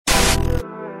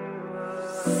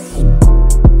Yes,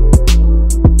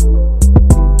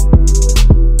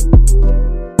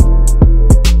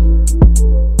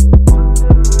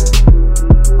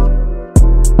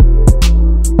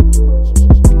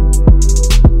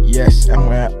 and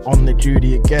we're on the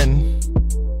duty again.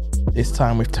 This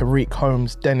time with Tariq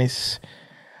Holmes. Dennis,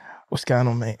 what's going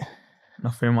on, mate?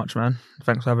 Nothing much, man.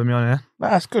 Thanks for having me on here.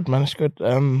 That's good, man. It's good.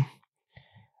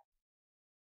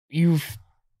 You've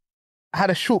had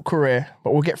a short career,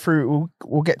 but we'll get through.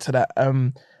 We'll get to that.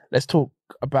 Let's talk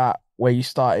about where you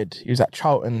started. You was at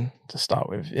Charlton to start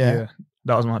with. Yeah.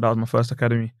 That was my first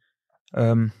academy.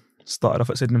 Started off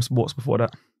at Sydenham Sports before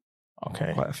that.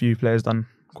 Okay. Quite a few players done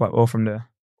quite well from there.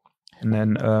 And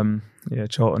then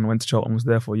Charlton, went to Charlton, was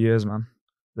there for years, man.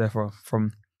 There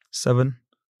from 7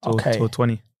 till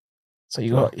 20. So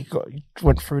you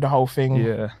went through the whole thing.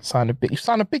 Yeah. You signed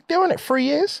a big deal in it, 3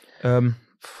 years? I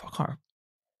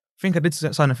think I did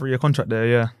sign a 3-year contract there,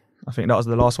 yeah. I think that was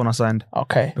the last one I signed.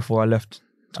 Okay. Before I left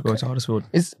to go to Huddersfield.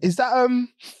 Is that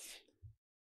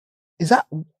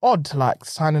odd, like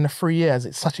signing a 3 years?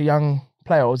 It's such a young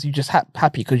player, or was you just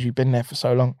happy because you've been there for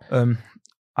so long?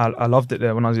 I loved it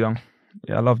there when I was young.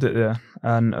 Yeah, I loved it there.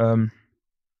 And I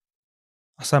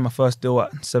signed my first deal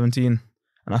at 17.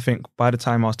 And I think by the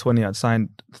time I was 20, I'd signed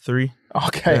 3.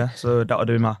 Okay. Yeah, so that would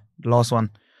be my last one.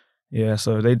 Yeah,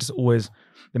 so they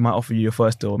might offer you your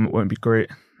first deal, it won't be great.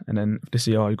 And then if they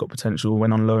see, you've got potential,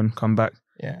 went on loan, come back,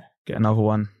 get another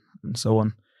one, and so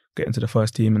on, get into the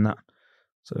first team and that.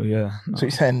 So yeah. No. So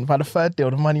you're saying by the third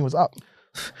deal, the money was up?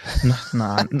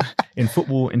 Nah. In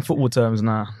football terms,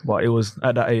 nah. But it was,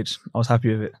 at that age, I was happy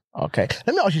with it. Okay.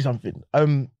 Let me ask you something.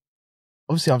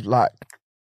 Obviously I've like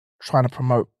trying to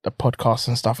promote the podcast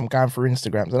and stuff. I'm going through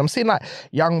Instagrams and I'm seeing like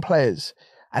young players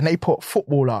and they put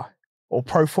footballer or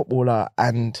pro footballer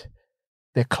and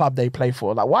the club they play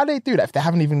for. Like, why do they do that if they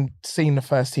haven't even seen the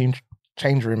first team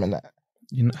change room and that?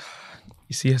 You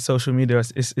see social media,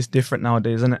 it's different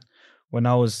nowadays, isn't it? When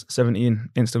I was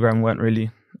 17, Instagram weren't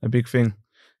really a big thing.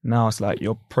 Now it's like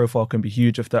your profile can be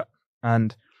huge of that.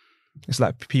 And it's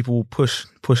like people push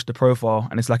the profile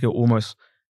and it's like it'll almost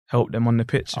help them on the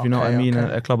pitch, if you know what I mean,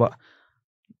 at a club.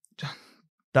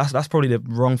 That's probably the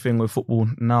wrong thing with football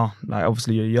now. Like,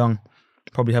 obviously you're young,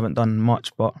 probably haven't done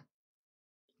much, but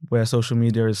where social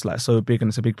media is like so big and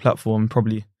it's a big platform,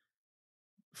 probably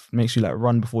makes you like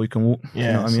run before you can walk. Yeah,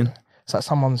 you know what I mean? It's like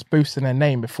someone's boosting their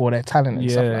name before their talent and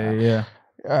stuff like that.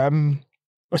 Yeah.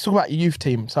 Let's talk about your youth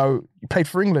team. So you played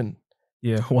for England?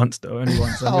 Yeah, once though, only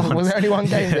once. Was there only one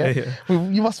game there? Yeah. Well,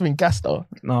 you must have been gassed though.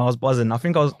 No, I was buzzing. I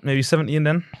think I was maybe 17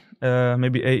 then,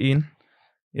 maybe 18.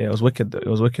 Yeah, it was wicked. It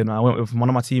was wicked. I went with one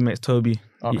of my teammates, Toby.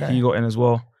 Okay. He got in as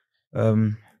well.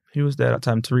 Who was there that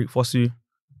time? Tariq Fosu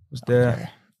was there. Okay.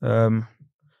 I think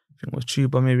it was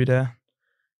Chuba maybe there.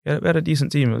 Yeah, we had a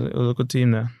decent team. It was a good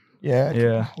team there. Yeah.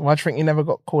 Yeah. Why do you think you never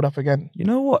got called up again? You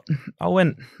know what? I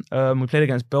went. We played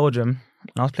against Belgium,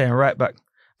 and I was playing right back.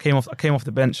 I came off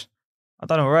the bench. I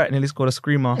done all right. Nearly scored a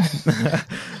screamer.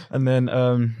 And then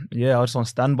I was just on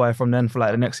standby from then for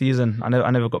like the next season. I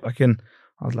never got back in.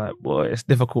 I was like, boy, it's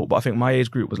difficult. But I think my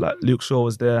age group was like Luke Shaw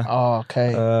was there. Oh,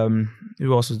 okay.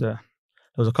 Who else was there?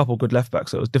 There was a couple good left backs,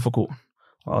 so it was difficult.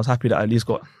 But I was happy that I at least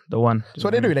got the one. So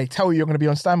what they do? They tell you you're going to be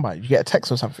on standby. You get a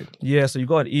text or something? Yeah, so you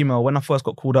got an email. When I first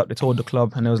got called up, they told the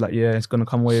club and they was like, yeah, it's going to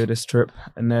come away with this trip.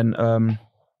 And then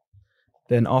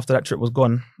after that trip was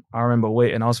gone, I remember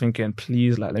waiting. I was thinking,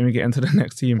 please, like, let me get into the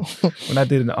next team. When I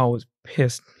didn't, I was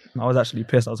pissed. I was actually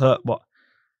pissed. I was hurt, but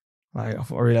like, I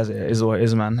realized it is what it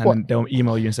is, man. And then they'll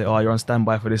email you and say, oh, you're on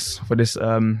standby for this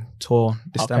tour,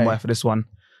 standby for this one.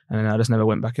 And then I just never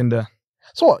went back in there.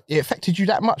 So what? It affected you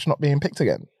that much not being picked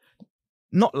again?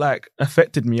 Not like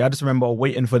affected me. I just remember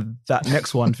waiting for that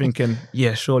next one, thinking,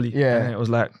 yeah, surely. Yeah. And it was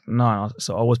like, no.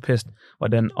 So I was pissed.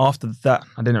 But then after that,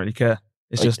 I didn't really care.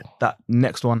 It's just that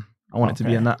next one. I wanted to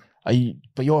be in that.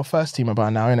 But you're a first teamer by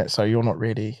now, innit? So you're not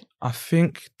really... I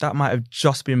think that might have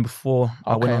just been before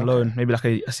I went on loan. Maybe like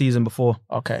a season before.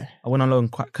 Okay. I went on loan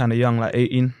quite kind of young, like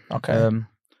 18. Okay.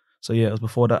 So yeah, it was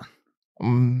before that.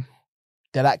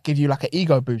 Did that give you like an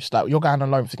ego boost? Like, you're going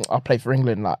on loan thinking, I'll play for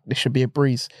England, like this should be a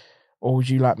breeze. Or would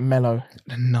you like mellow?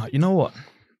 No, you know what?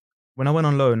 When I went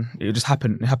on loan, it just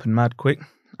happened. It happened mad quick.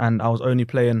 And I was only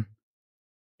playing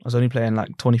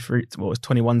like 23, well, it was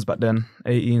 21s back then,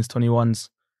 18s, 21s.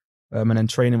 And then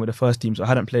training with the first team. So I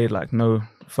hadn't played like no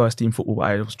first team football,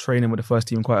 but I was training with the first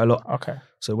team quite a lot. Okay.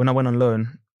 So when I went on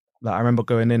loan, like I remember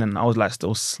going in and I was like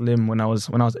still slim when I was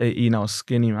 18. I was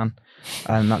skinny, man.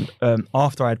 And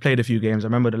after I had played a few games, I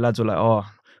remember the lads were like, "Oh,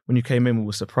 when you came in, we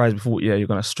were surprised. We thought, yeah, you're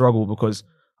gonna struggle because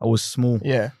I was small."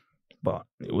 Yeah. but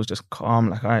it was just calm.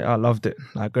 Like I loved it.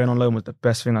 Like going on loan was the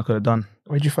best thing I could have done.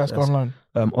 Where'd you first go on loan?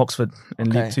 Oxford in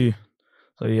Okay. League Two.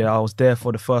 So yeah, I was there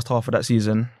for the first half of that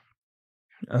season.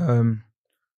 When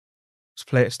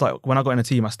I got in the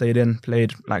team, I stayed in,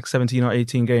 played like 17 or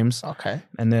 18 games. Okay.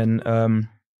 And then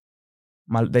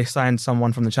they signed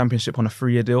someone from the Championship on a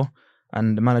 3-year deal.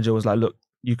 And the manager was like, look,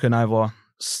 you can either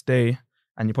stay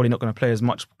and you're probably not going to play as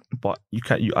much, but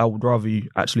I would rather you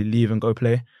actually leave and go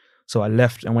play. So I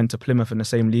left and went to Plymouth in the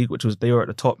same league, they were at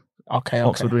the top. Okay.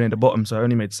 Oxford were in the bottom, so it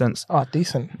only made sense. Oh,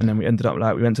 decent. And then we ended up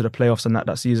we went to the playoffs and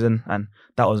that season, and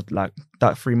that was like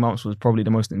that 3 months was probably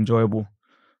the most enjoyable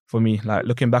for me. Like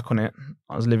looking back on it,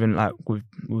 I was living like with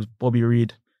Bobby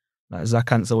Reed, like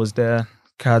Zach Ansel was there,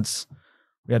 Cads.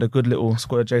 We had a good little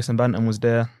squad. Jason Bantam was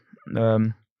there.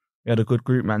 We had a good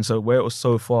group, man. So where it was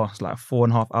so far, it's like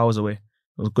 4.5 hours away. It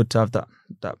was good to have that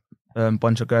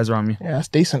bunch of guys around me. Yeah, that's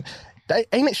decent.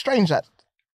 Ain't it strange that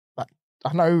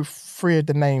I know 2 of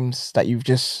the names that you've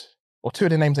just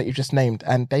named,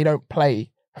 and they don't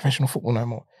play professional football no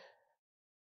more.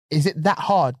 Is it that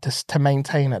hard to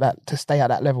maintain to stay at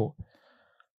that level?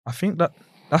 I think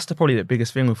that's probably the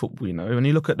biggest thing with football. You know, when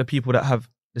you look at the people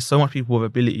there's so much people with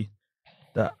ability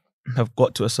that have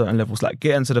got to a certain level. It's like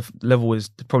getting to the level is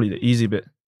probably the easy bit.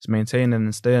 It's maintaining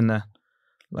and staying there.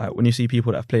 Like when you see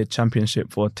people that have played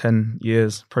Championship for 10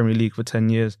 years, Premier League for 10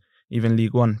 years, even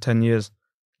League One, 10 years.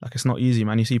 Like it's not easy,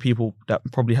 man. You see people that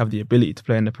probably have the ability to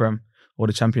play in the Prem or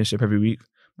the Championship every week,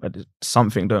 but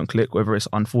something don't click, whether it's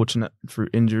unfortunate through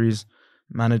injuries,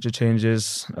 manager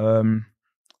changes,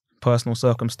 personal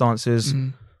circumstances,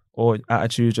 or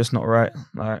attitude just not right.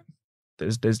 Like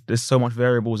there's so much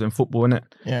variables in football, innit?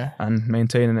 Yeah. And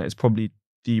maintaining it is probably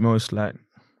the most the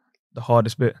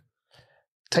hardest bit.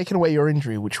 Taking away your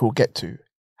injury, which we'll get to,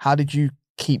 how did you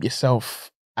keep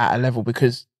yourself at a level?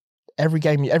 Because every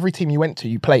team you went to,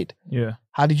 you played. Yeah.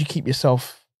 How did you keep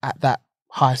yourself at that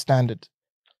high standard?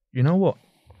 You know what?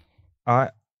 I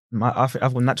think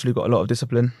I've naturally got a lot of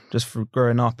discipline just through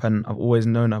growing up, and I've always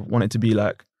known I've wanted to be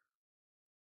like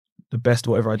the best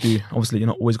whatever I do. Obviously, you're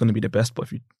not always going to be the best, but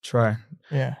if you try.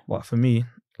 Yeah. But for me,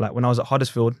 like when I was at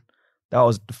Huddersfield, that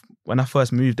was when I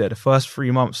first moved there. The first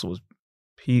 3 months was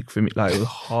peak for me. Like it was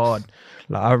hard.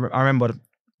 Like I remember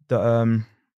the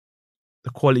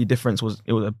quality difference was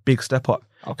a big step up.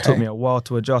 Okay. It took me a while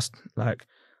to adjust. Like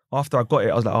after I got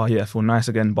it, I was like, oh yeah, I feel nice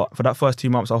again. But for that first 2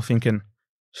 months, I was thinking,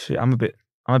 shit, I'm a bit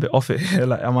off it here.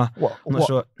 Like I'm not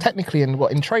sure. Technically, and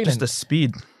what in training? Just the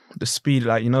speed.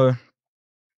 Like, you know,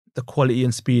 the quality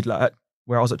and speed. Like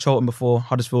where I was at Charlton before,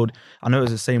 Huddersfield, I know it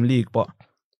was the same league, but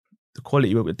the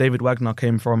quality. David Wagner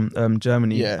came from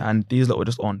Germany, and these lot were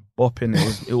just on bopping.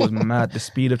 It was mad. The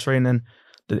speed of training,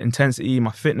 the intensity,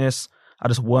 my fitness. I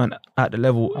just weren't at the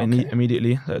level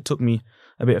immediately. So it took me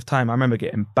a bit of time. I remember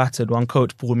getting battered. One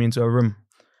coach pulled me into a room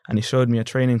and he showed me a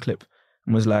training clip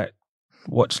and was like,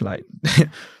 watch, like,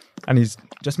 and he's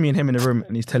just me and him in the room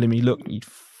and he's telling me, look, he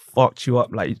fucked you up.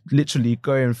 Like literally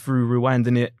going through,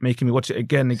 rewinding it, making me watch it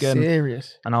again.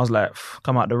 Serious. And I was like,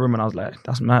 come out the room and I was like,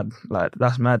 that's mad. Like,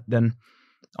 that's mad. Then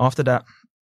after that,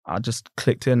 I just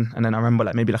clicked in. And then I remember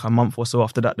like maybe like a month or so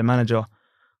after that, the manager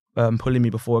pulling me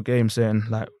before a game saying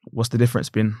like, what's the difference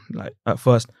been? Like at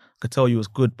first I could tell you was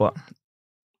good, but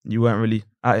you weren't really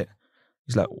at it.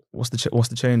 He's like, what's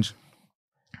the change?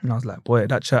 And I was like, boy,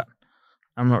 that chat,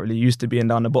 I'm not really used to being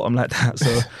down the bottom like that. So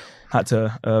I had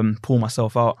to pull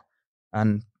myself out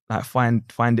and like find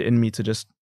it in me to just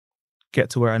get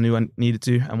to where I knew I needed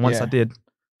to. And once I did,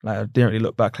 like I didn't really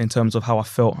look back in terms of how I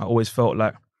felt. I always felt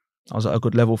like I was at a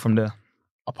good level from there.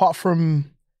 Apart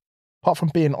from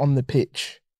being on the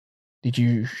pitch, did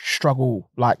you struggle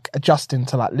like adjusting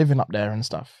to like living up there and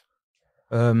stuff?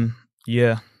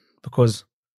 Yeah, because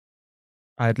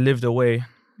I had lived away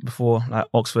before, like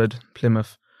Oxford,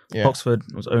 Plymouth. Yeah. Oxford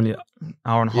was only an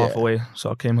hour and a half away, so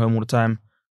I came home all the time.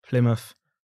 Plymouth,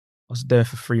 I was there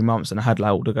for 3 months and I had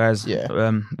like all the guys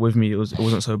with me. It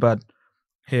wasn't so bad.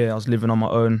 Here I was living on my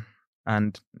own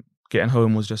and getting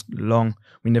home was just long.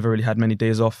 We never really had many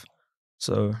days off,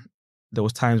 so there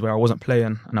was times where I wasn't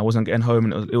playing and I wasn't getting home,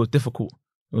 and it was difficult.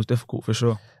 It was difficult for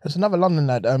sure. There's another London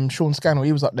lad, Sean Scannell.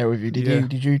 He was up there with you.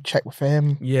 Did you check with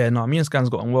him? Yeah, no, me and Scans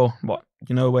got on well, but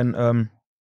you know when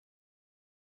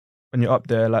you're up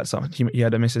there, like he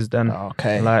had a missus then. Oh,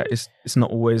 okay. Like it's not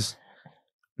always.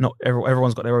 Not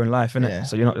everyone's got their own life, innit? Yeah.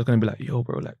 So you're not just going to be like, yo,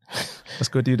 bro, like, let's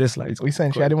go do this. Like, what are you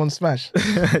saying? She had him on Smash?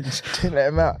 Didn't let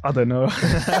him out? I don't know.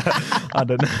 I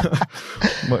don't know.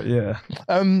 But yeah.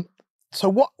 So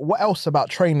what else about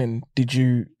training did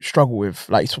you struggle with?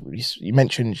 Like you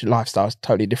mentioned your lifestyle is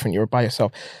totally different. You're by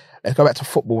yourself. Let's go back to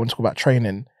football and talk about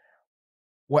training.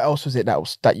 what else was it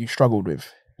that you struggled with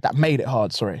that made it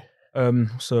hard? Sorry.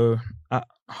 So at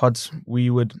HUDs, we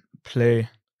would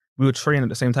train at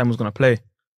the same time we was going to play.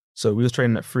 So we was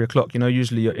training at 3:00. You know,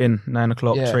 usually you're in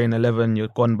 9:00, Yeah. train 11, you're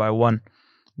gone by 1.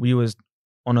 We was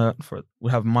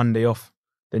we have Monday off,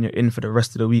 then you're in for the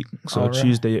rest of the week. So Right.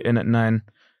 Tuesday you're in at 9,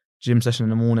 gym session in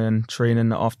the morning, train in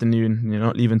the afternoon, and you're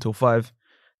not leaving till 5.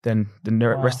 Then the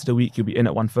rest of the week you'll be in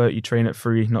at 1:30, train at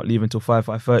 3, not leaving till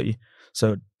 5:30.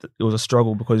 So it was a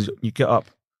struggle because you get up,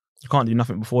 you can't do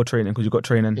nothing before training because you've got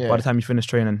training. Yeah. By the time you finish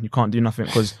training, you can't do nothing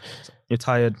because you're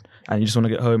tired and you just want to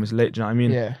get home. It's late, do you know what I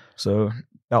mean? Yeah. So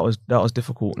that was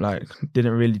difficult. Like,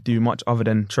 didn't really do much other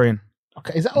than train.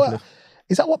 Okay. Is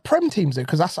that what Prem teams do?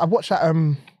 Because I watched that.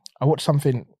 I watched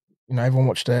something. You know, everyone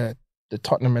watched the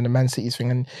Tottenham and the Man City's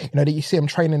thing, and you know that you see them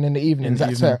training in the evenings.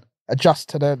 That's to adjust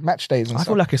to the match days. And I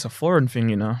feel like it's a foreign thing.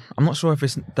 You know, I'm not sure if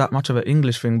it's that much of an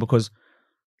English thing because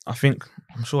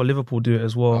I'm sure Liverpool do it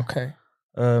as well. Okay.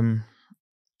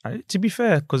 To be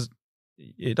fair, because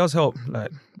it does help.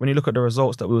 Like when you look at the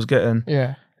results that we was getting,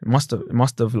 Yeah. it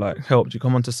must have like helped. You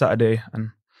come on to Saturday, and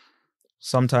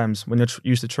sometimes when you're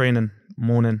used to training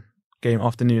morning, game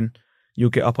afternoon, you'll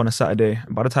get up on a Saturday,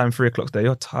 and by the time 3:00's there,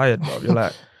 you're tired, bro. You're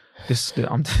like,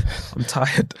 I'm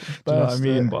tired. Do you know what I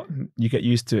mean? But you get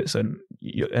used to it, so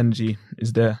your energy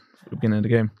is there at the beginning of the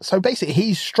game. So basically,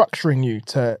 he's structuring you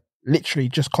to literally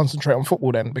just concentrate on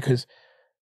football then, because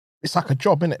it's like a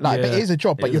job, isn't it? Like, it is a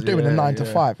job, but you're doing a 9 to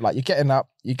 5. Like, you're getting up,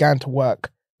 you're going to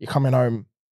work, you're coming home,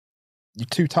 you're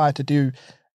too tired to do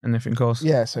anything else.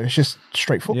 Yeah, so it's just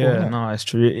straight football. Yeah, no, it's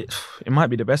true. It might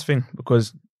be the best thing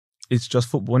because it's just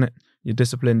football, innit? You're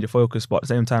disciplined, you're focused, but at the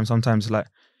same time, sometimes like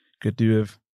you could do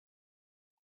with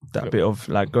that bit of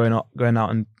like going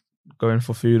out and going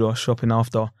for food or shopping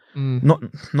after. Not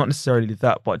necessarily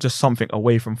that, but just something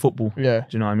away from football. Yeah. Do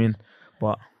you know what I mean?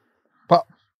 But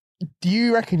do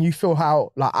you reckon you feel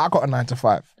how, like, I got a 9 to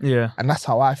 5? Yeah. And that's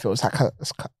how I feel. It's like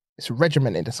it's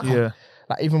regimented. It's yeah.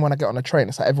 Like, even when I get on a train,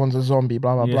 it's like everyone's a zombie,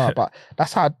 blah, blah, blah. But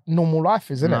that's how normal life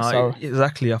is, isn't it? So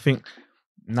exactly. I think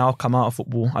now I come out of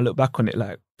football, I look back on it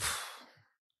like,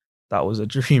 that was a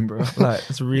dream, bro. Like,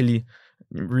 it's really,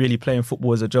 really playing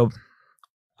football as a job.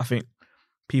 I think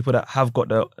people that have got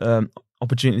the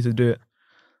opportunity to do it,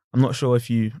 I'm not sure if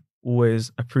you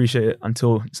always appreciate it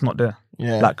until it's not there.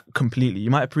 Yeah. Like, completely.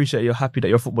 You might appreciate it, you're happy that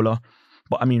you're a footballer,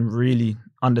 but I mean, really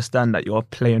understand that you're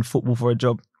playing football for a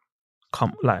job.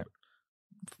 like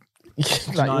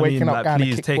you're waking up, like,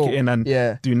 please take it in and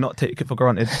do not take it for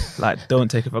granted. Like,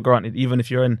 don't take it for granted. Even if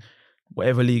you're in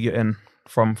whatever league you're in,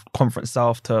 from Conference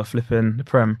South to flipping the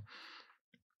Prem,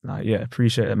 like, yeah,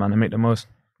 appreciate it, man, and make the most.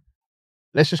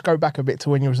 Let's just go back a bit to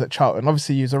when you was at Charlton.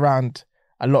 Obviously, you was around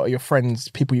a lot of your friends,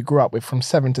 people you grew up with from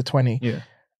 7 to 20. Yeah.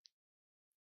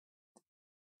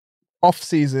 Off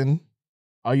season,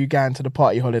 are you going to the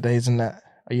party holidays and that?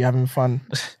 Are you having fun?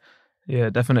 Yeah,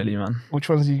 definitely, man. Which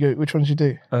ones do you go? Which ones you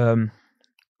do?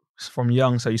 From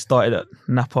young, so you started at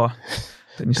Napa,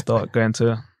 then you start going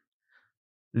to a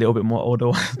little bit more older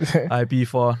ones.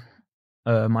 Ibiza,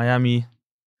 Miami,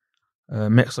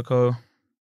 Mexico.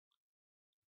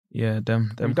 Yeah,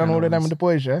 them. You've done all of them with the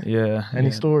boys, yeah? Yeah. Any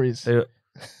stories?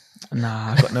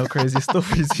 Nah, I got no crazy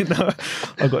stories, you know.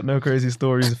 I got no crazy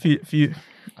stories.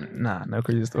 No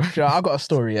crazy stories. Yeah, I got a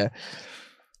story, yeah.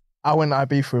 I went to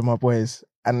Ibiza with my boys,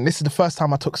 and this is the first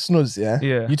time I took snus, yeah?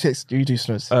 Yeah. You do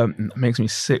snus? It makes me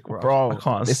sick, bro. I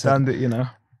can't stand it, you know.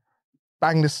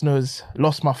 Banged the snus,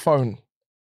 lost my phone.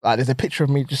 Like, there's a picture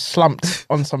of me just slumped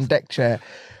on some deck chair.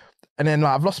 And then,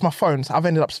 like, I've lost my phone, so I've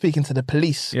ended up speaking to the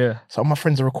police. Yeah. So all my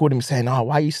friends are recording me saying, "Oh,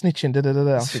 why are you snitching?" Da, da, da,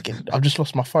 da. I'm thinking, I've just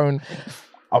lost my phone.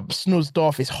 I'm snoozed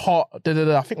off. It's hot. Da, da,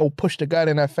 da. I think I'll push the girl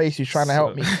in her face who's trying to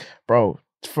help me. Bro,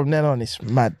 from then on, it's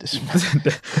mad.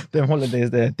 Them holidays,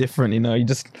 they're different, you know. You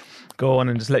just go on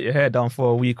and just let your hair down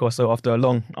for a week or so after a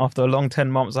long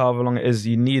 10 months, however long it is.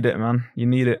 You need it, man. You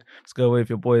need it. Just go away with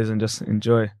your boys and just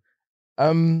enjoy.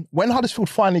 When Huddersfield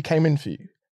finally came in for you,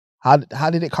 how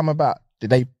did it come about? Did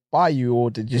they buy you or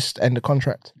did you just end the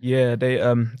contract? Yeah, they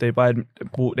brought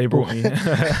me.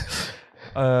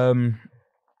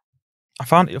 I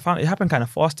found it happened kind of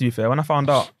fast, to be fair. When I found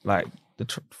out, like,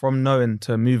 from knowing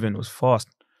to moving was fast.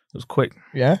 It was quick.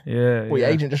 Yeah? Yeah. Well, your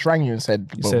agent just rang you and said...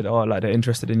 He said, oh, like, they're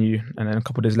interested in you. And then a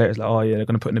couple of days later, it's like, oh, yeah, they're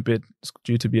going to put in a bid. It's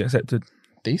due to be accepted.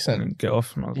 Decent. And get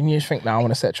off. Didn't you just think, I want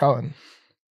to set Charlton?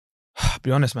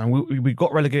 Be honest, man. We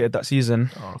got relegated that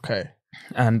season. Oh, okay.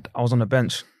 And I was on the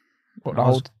bench. What, the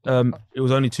whole... It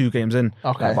was only 2 games in.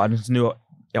 Okay. Like, but I just knew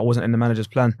I wasn't in the manager's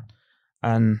plan.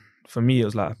 And for me, it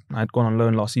was like, I'd gone on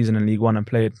loan last season in League One and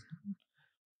played.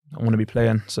 I want to be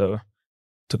playing. So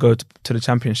to go to the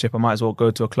Championship, I might as well go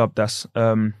to a club that's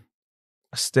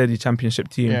a steady championship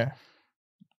team. Yeah.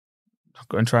 I've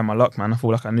got and try my luck, man. I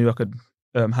feel like I knew I could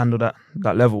handle that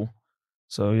level.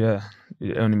 So yeah,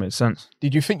 it only made sense.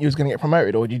 Did you think you was going to get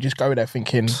promoted, or did you just go there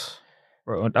thinking,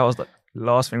 bro, that was the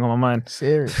last thing on my mind.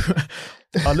 Serious?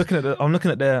 I'm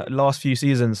looking at their last few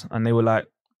seasons, and they were like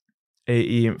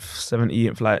 18th,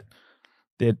 17th, like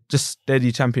they're just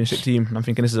steady championship team. And I'm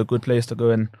thinking this is a good place to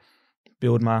go and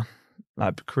build my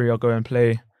like career, go and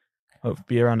play,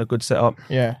 be around a good setup.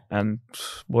 Yeah. And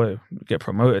boy, get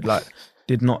promoted. Like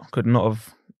could not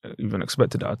have even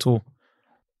expected that at all.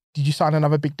 Did you sign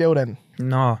another big deal then?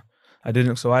 No, I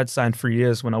didn't. So I had signed 3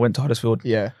 years when I went to Huddersfield.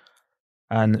 Yeah.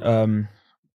 And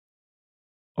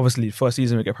obviously first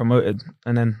season we get promoted,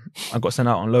 and then I got sent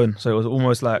out on loan. So it was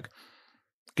almost like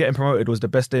getting promoted was the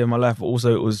best day of my life, but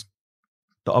also it was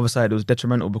the other side. It was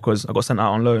detrimental because I got sent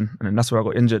out on loan, and then that's where I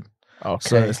got injured. Okay.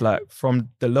 So it's like from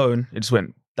the loan, it just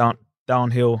went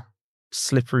downhill,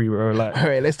 slippery, bro. Like, all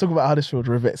right, let's talk about Huddersfield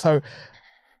for a bit. So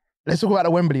let's talk about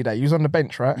the Wembley day. You was on the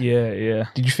bench, right? Yeah.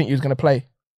 Did you think you was going to play?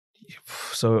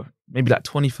 So maybe like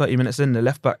 20, 30 minutes in, the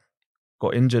left back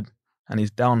got injured and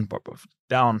he's down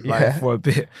like for a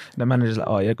bit. The manager's like,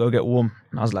 oh yeah, go get warm.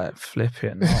 And I was like,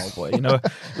 flipping, oh boy, you know,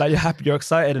 like you're happy, you're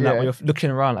excited, and that when you're looking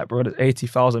around, like, bro, there's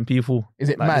 80,000 people. Is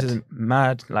it like, mad? This is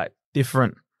mad, like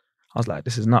different. I was like,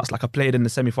 this is nuts. Like I played in the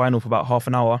semi-final for about half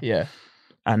an hour. Yeah.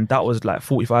 And that was like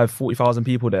 40,000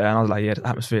 people there. And I was like, yeah, the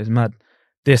atmosphere is mad.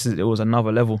 It was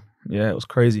another level. Yeah, it was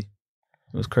crazy.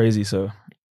 So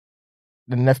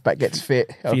the left back gets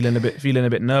fit. Feeling a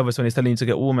bit nervous when he's telling you to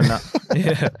get warm and that.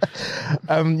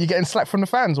 Yeah. You getting slack from the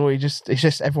fans, or it's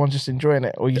just everyone's just enjoying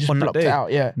it, or you just on blocked it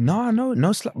out? Yeah.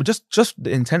 No slack. Just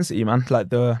the intensity, man. Like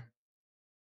the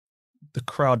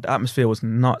crowd, the atmosphere was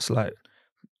nuts. Like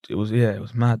it was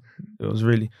mad. It was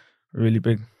really, really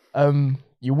big.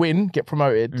 You win, get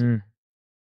promoted.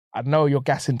 I know you're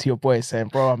gassing to your boys saying,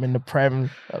 bro, I'm in the Prem,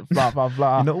 blah, blah,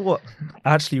 blah. You know what?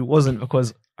 I actually wasn't,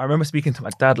 because I remember speaking to my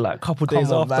dad like a couple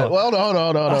days after. Man. Well,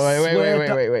 hold on.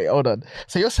 Wait. Hold on.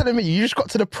 So you're telling me you just got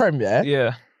to the Prem, yeah?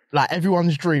 Yeah. Like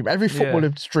everyone's dream, every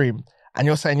footballer's dream. And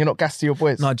you're saying you're not gassed to your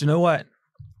boys? No, do you know what?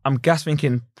 I'm gassed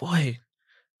thinking, boy,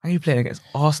 how are you playing against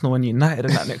Arsenal and United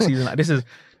in that next season? Like this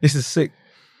is sick.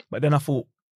 But then I thought,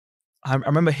 I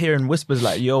remember hearing whispers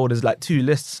like, yo, there's like 2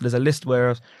 lists. There's a list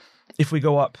where if we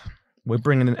go up, we're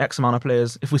bringing in X amount of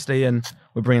players. If we stay in,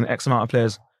 we're bringing in X amount of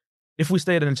players. If we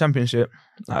stayed in the Championship,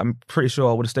 I'm pretty sure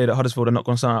I would have stayed at Huddersfield and not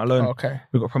gone sign out alone. Okay.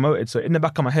 We got promoted. So in the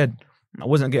back of my head, I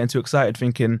wasn't getting too excited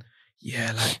thinking,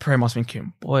 yeah, like Prem. I was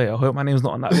thinking, boy, I hope my name's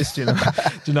not on that list, you know? Do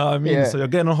you know what I mean? Yeah. So you're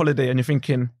getting on holiday and you're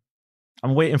thinking,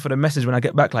 I'm waiting for the message when I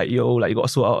get back, like, yo, like you got to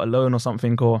sort out a loan or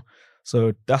something,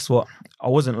 so that's what, I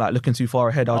wasn't like looking too far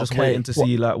ahead. I was just waiting to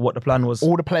see like what the plan was.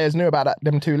 All the players knew about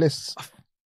them 2 lists?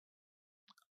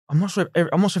 I'm not sure if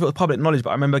it was public knowledge, but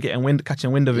I remember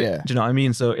catching wind of it. Yeah. Do you know what I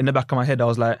mean? So in the back of my head, I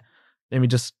was like, let me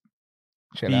just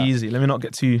be easy. Let me not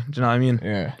get too, do you know what I mean?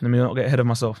 Yeah. Let me not get ahead of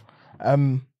myself.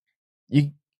 You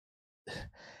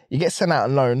get sent out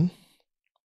on loan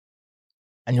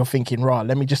and you're thinking, right,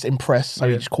 let me just impress. So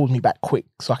he just called me back quick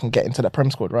so I can get into the Prem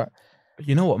squad, right?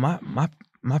 You know what?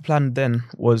 My plan then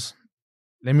was,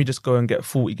 let me just go and get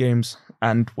 40 games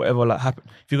and whatever like happen.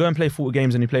 If you go and play 40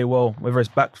 games and you play well, whether it's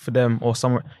back for them or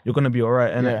somewhere, you're going to be all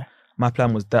right. And my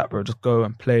plan was that, bro. Just go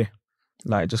and play.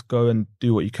 Like, just go and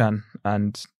do what you can.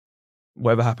 And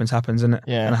whatever happens, innit?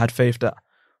 Yeah. And I had faith that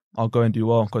I'll go and do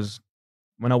well, because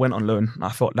when I went on loan,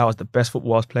 I felt that was the best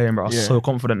football I was playing, bro. I was so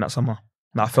confident that summer.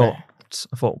 And I felt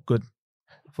good.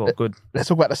 Good. Let's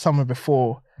talk about the summer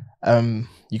before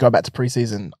you go back to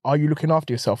pre-season. Are you looking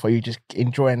after yourself? Or are you just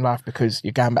enjoying life because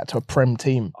you're going back to a Prem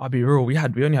team? I'll be real. We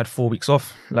only had 4 weeks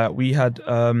off. Like we had,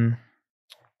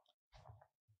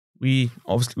 we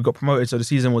got promoted, so the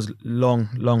season was long,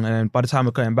 and then by the time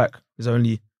we're coming back, there's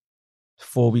only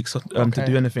 4 weeks to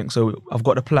do anything. So I've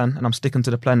got a plan, and I'm sticking to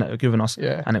the plan that they're giving us.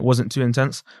 Yeah. And it wasn't too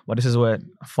intense. But this is where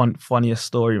funniest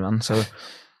story, man. So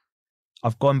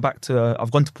I've gone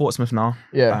to Portsmouth now.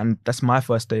 Yeah. And that's my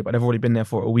first day, but they've already been there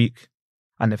for a week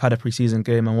and they've had a pre-season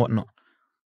game and whatnot.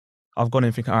 I've gone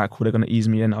in thinking, all right, cool, they're going to ease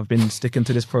me in. I've been sticking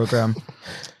to this program,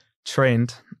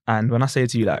 trained. And when I say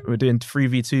to you, like, we're doing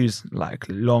 3v2s, like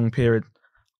long period,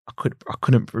 I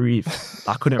couldn't breathe.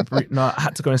 I couldn't breathe. No, I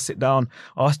had to go and sit down.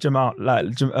 I asked Jamal,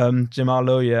 Jamal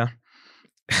Lowe, yeah.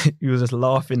 He was just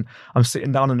laughing. I'm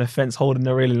sitting down on the fence holding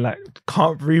the railing, like,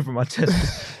 can't breathe from my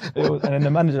chest. And then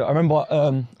the manager, I remember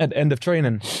at the end of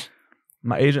training,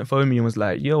 my agent phoned me and was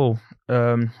like, yo,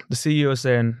 the CEO was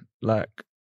saying, like,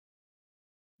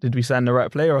 did we sign the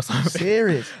right player or something?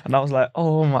 Serious? And I was like,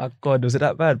 oh my God, was it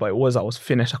that bad? But it was, I was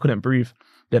finished. I couldn't breathe.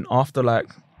 Then after like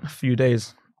a few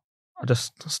days, I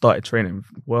just started training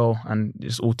well, and it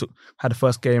just all had the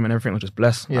first game, and everything was just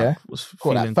blessed. Yeah. I was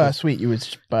Cool, feeling that first week you was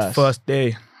just burst. First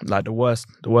day, like the worst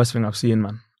thing I've seen,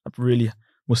 man. I really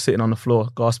was sitting on the floor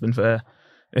gasping for air.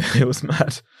 It was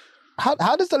mad.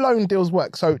 How does the loan deals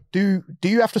work? So do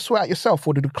you have to sort out yourself,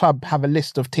 or do the club have a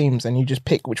list of teams and you just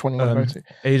pick which one you want to go to?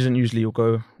 Agent usually will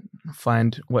go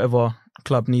find whatever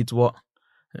club needs what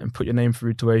and put your name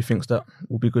through to where he thinks that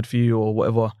will be good for you, or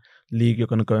whatever league you're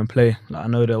going to go and play. Like, I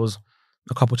know there was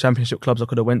a couple championship clubs I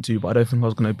could have went to, but I don't think I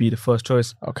was going to be the first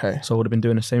choice. Okay. So I would have been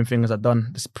doing the same thing as I'd done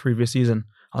this previous season.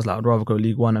 I was like, I'd rather go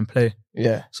League One and play.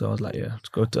 Yeah. So I was like, yeah, let's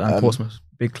go to Portsmouth.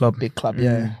 Big club. Big club,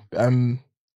 yeah.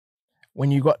 When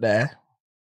you got there,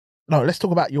 no, let's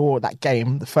talk about that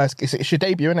game. The first, it's your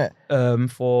debut, isn't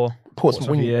it? For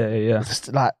Portsmouth. Yeah.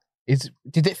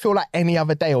 Did it feel like any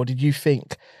other day, or did you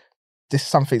think this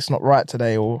something's not right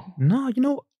today? Or no,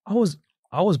 I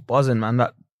was buzzing, man.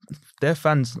 That their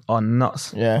fans are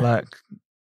nuts. Yeah, like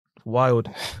wild.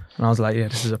 And I was like, yeah,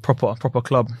 this is a proper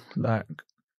club. Like, and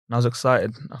I was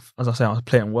excited. As I say, I was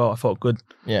playing well. I felt good.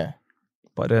 Yeah.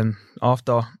 But then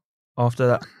after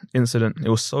that incident, it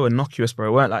was so innocuous, bro.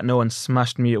 It weren't like no one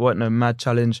smashed me. It weren't no mad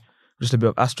challenge. Just a bit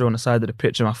of astro on the side of the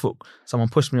pitch, and my foot. Someone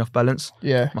pushed me off balance.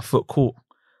 Yeah. My foot caught,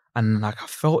 and like I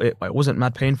felt it, but it wasn't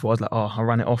mad painful. I was like, oh, I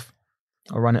ran it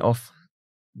off.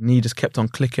 Knee just kept on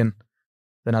clicking.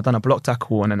 Then I done a block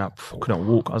tackle, and then I couldn't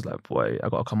walk. I was like, boy, I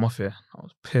gotta come off here. I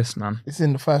was pissed, man. It's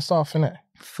in the first half, isn't it?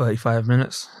 35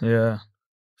 minutes. Yeah.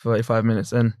 35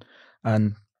 minutes in.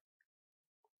 And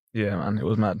yeah, man, it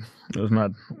was mad.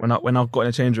 When I got in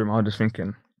the change room, I was just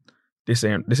thinking, this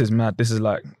is mad. This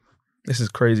is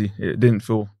crazy. It didn't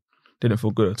feel good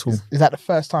at all. Is that the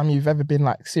first time you've ever been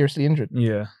like seriously injured?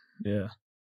 Yeah.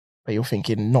 But you're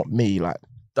thinking, not me, like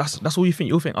that's all you think.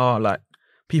 You'll think, oh, like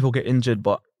people get injured,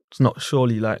 but it's not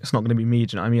going to be me.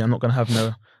 Do you know what I mean? I'm not going to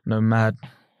have no mad.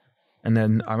 And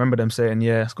then I remember them saying,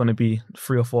 yeah, it's going to be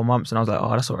 3 or 4 months. And I was like, oh,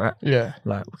 that's all right. Yeah.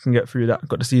 Like, we can get through that.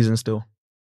 Got the season still.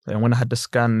 And when I had the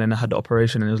scan and then I had the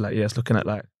operation, and it was like, yeah, it's looking at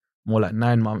like more like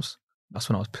 9 months. That's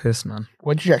when I was pissed, man.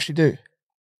 What did you actually do?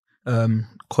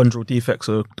 Chondral defects,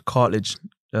 so the cartilage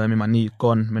in my knee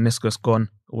gone, meniscus gone,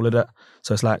 all of that.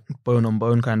 So it's like bone on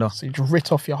bone kind of. So you just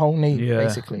writ off your whole knee,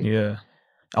 basically. Yeah.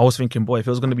 I was thinking, boy, if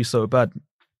it was going to be so bad,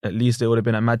 at least it would have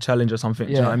been a mad challenge or something.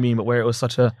 Do you know what I mean? But where it was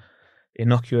such a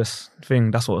innocuous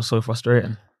thing, that's what was so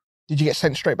frustrating. Did you get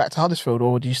sent straight back to Huddersfield,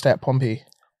 or did you stay at Pompey?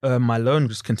 My loan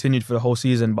just continued for the whole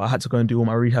season, but I had to go and do all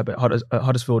my rehab at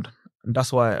Huddersfield. And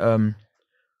that's why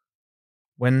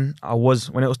when it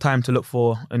was time to look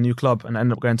for a new club and I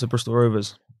ended up going to Bristol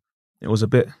Rovers, it was a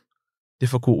bit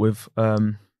difficult with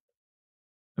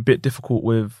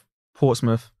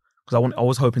Portsmouth, because I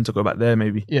was hoping to go back there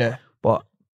maybe. Yeah. But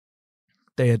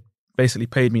they had basically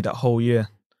paid me that whole year,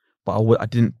 but I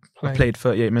didn't. I played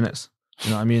 38 minutes. You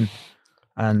know what I mean?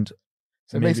 And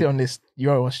so basically on this, you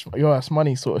owe us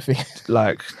money sort of thing.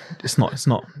 Like, it's not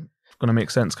going to make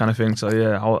sense kind of thing. So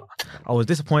yeah, I was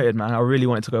disappointed, man. I really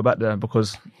wanted to go back there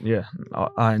because yeah,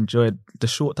 I enjoyed the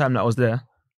short time that I was there.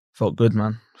 Felt good,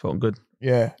 man. Felt good.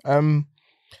 Yeah.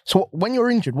 So when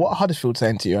you're injured, what are Huddersfield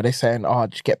saying to you? Are they saying, "Oh,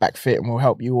 just get back fit and we'll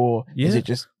help you," or is it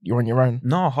just you're on your own?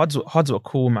 No, Huds were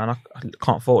cool, man. I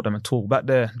can't fault them at all. Back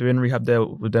there, doing rehab there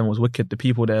with them was wicked. The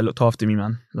people there looked after me,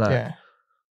 man. Like, yeah.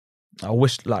 I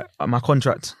wish, like, my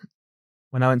contract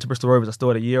when I went to Bristol Rovers, I still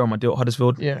had a year on my deal at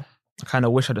Huddersfield. Yeah. I kind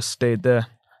of wish I'd have stayed there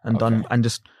and done, and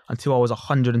just until I was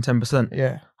 110%.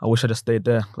 Yeah. I wish I'd have stayed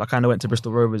there. I kind of went to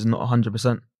Bristol Rovers not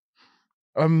 100%.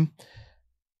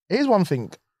 Here's one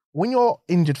thing. When you're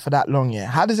injured for that long,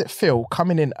 how does it feel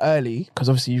coming in early? Because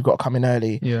obviously you've got to come in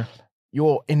early. Yeah.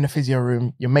 You're in the physio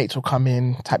room, your mates will come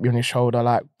in, tap you on your shoulder,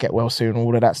 like, get well soon,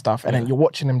 all of that stuff. And then you're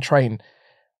watching them train.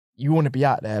 You want to be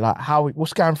out there. Like,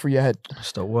 what's going through your head?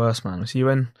 It's the worst, man. See,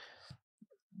 when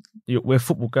we're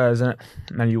football guys, innit?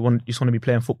 And you just want to be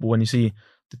playing football when you see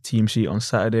the team sheet on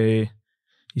Saturday.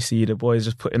 You see the boys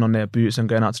just putting on their boots and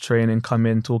going out to training, come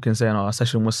in, talking, saying, our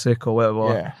session was sick or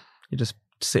whatever. Yeah. You're just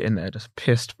sitting there, just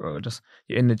pissed, bro. Just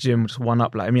you're in the gym, just one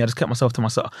up. Like, I mean, I just kept myself to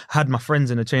myself. I had my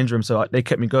friends in the change room, so like, they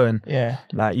kept me going. Yeah.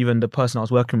 Like, even the person I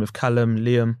was working with, Callum,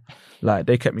 Liam, like,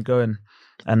 they kept me going.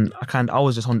 And I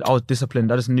was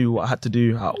disciplined. I just knew what I had to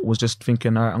do. I was just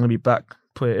thinking, all right, I'm gonna be back,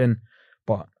 put it in.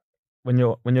 But when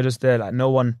you're just there, like, no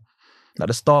one, like,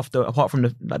 the staff, apart from the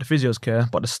physios care,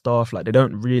 but the staff, like, they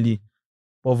don't really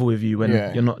bother with you when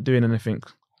you're not doing anything.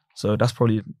 So that's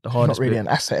probably the hardest bit. Not really bit. an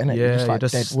asset, innit? Yeah, you're just like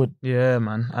dead wood. Yeah,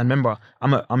 man. And remember,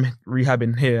 I'm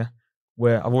rehabbing here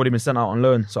where I've already been sent out on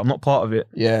loan, so I'm not part of it.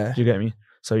 Yeah. Do you get me?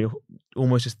 So you're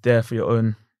almost just there for your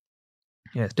own.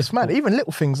 Yeah, it's mad. Even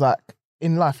little things like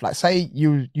in life? Like, say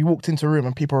you walked into a room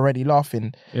and people are already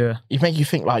laughing. Yeah. It make you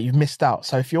think like you've missed out.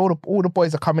 So if all the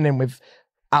boys are coming in with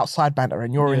outside banter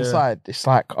and you're Yeah. inside, it's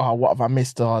like, oh, what have I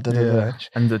missed? Oh, da, da, da. Yeah.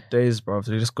 And the days, bro,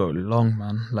 they just go long,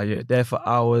 man. Like you're there for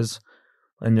hours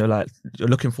and you're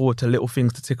looking forward to little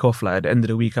things to tick off. Like at the end of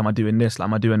the week, am I doing this? Like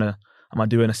am I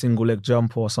doing a single leg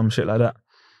jump or some shit like that?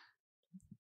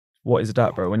 What is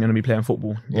that, bro? When you're gonna be playing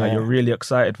football, like you're really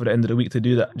excited for the end of the week to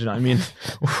do that. Do you know what I mean?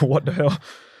 What the hell?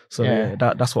 So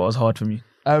that's what was hard for me.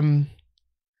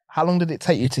 How long did it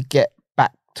take you to get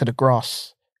back to the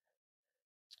grass?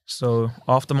 So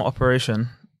after my operation,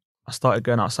 I started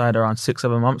going outside around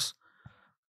 6-7 months.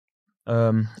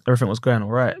 Everything was going all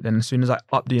right. Then as soon as I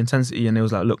upped the intensity and it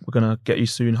was like, look, we're going to get you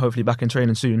soon, hopefully back in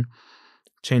training soon,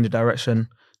 change the direction,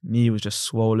 knee was just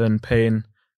swollen, pain,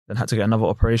 then had to get another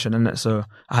operation in it. So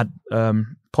I had,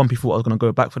 Pompey thought I was going to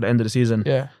go back for the end of the season.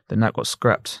 Yeah. Then that got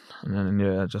scrapped. And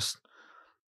then, just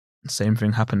the same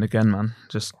thing happened again, man.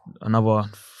 Just another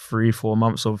 3-4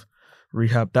 months of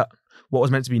rehab. That what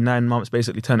was meant to be 9 months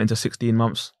basically turned into 16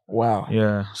 months. Wow.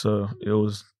 Yeah, so it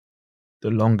was the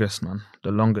longest, man.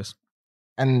 The longest.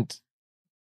 And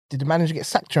did the manager get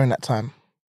sacked during that time?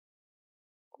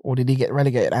 Or did he get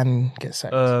relegated and get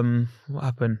sacked? What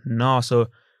happened? Nah, so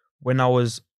when I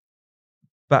was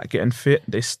back getting fit,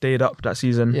 they stayed up that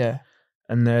season. Yeah.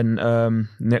 And then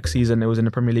next season, it was in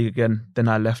the Premier League again. Then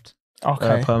I left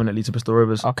permanently to Bristol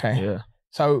Rovers. Okay. Yeah.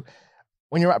 So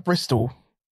when you're at Bristol,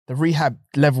 the rehab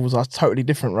levels are totally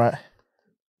different, right?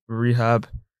 Rehab,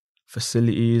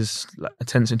 facilities, like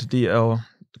attention to detail,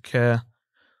 care,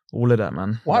 all of that,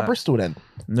 man. Why like, Bristol then?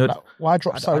 No, like, why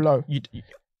drop so low?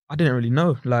 I didn't really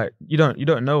know. Like you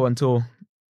don't know until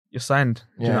you're signed.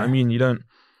 Do you know what I mean?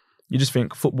 You just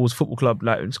think football's football club.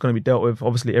 Like it's going to be dealt with.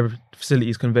 Obviously, every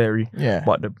facilities can vary. Yeah.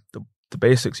 But the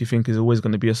basics you think is always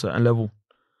going to be a certain level.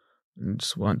 And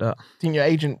just weren't that. Didn't your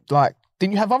agent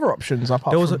didn't you have other options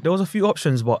apart there was a few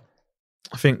options, but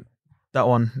I think that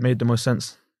one made the most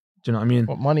sense. Do you know what I mean?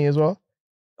 What, money as well?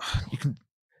 You can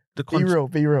be real.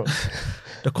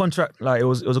 The contract, like it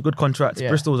was a good contract. Yeah.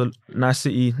 Bristol was a nice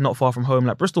city, not far from home.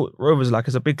 Like Bristol Rovers, like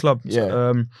it's a big club. Yeah.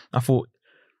 So, I thought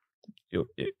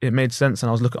it made sense, and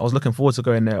I was looking forward to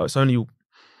going there. It's only,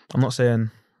 I'm not saying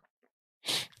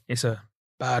it's a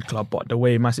bad club, but the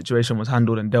way my situation was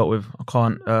handled and dealt with, I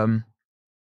can't.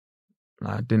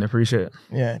 I didn't appreciate it.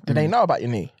 Yeah. Did they know about your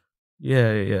knee?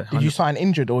 Yeah. Did you sign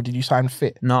injured or did you sign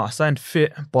fit? No, I signed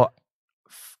fit, but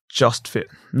just fit.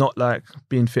 Not like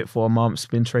being fit for a month,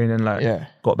 been training,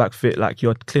 got back fit. Like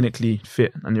you're clinically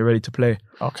fit and you're ready to play.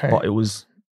 Okay. But it was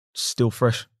still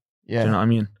fresh. Yeah. Do you know what I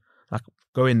mean? Like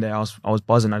going there, I was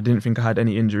buzzing. I didn't think I had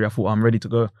any injury. I thought I'm ready to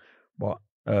go. But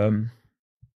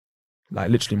like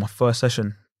literally my first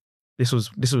session, this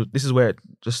is where it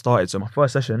just started. So my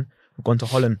first session, I've gone to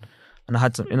Holland and I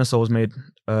had some inner soles made.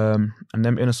 And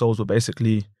them inner soles were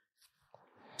basically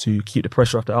to keep the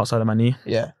pressure off the outside of my knee.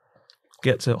 Yeah.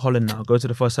 Get to Holland now, go to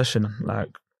the first session. Like,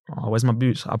 oh, where's my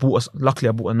boots? Luckily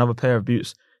I bought another pair of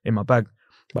boots in my bag,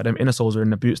 but them inner soles were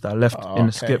in the boots that I left in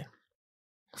the skip.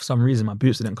 For some reason, my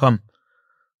boots didn't come,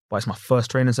 but it's my first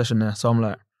training session there. So I'm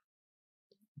like,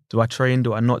 do I train?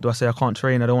 Do I not? Do I say I can't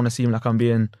train? I don't want to seem like I'm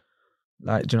being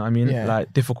like, do you know what I mean? Yeah.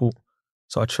 Like difficult.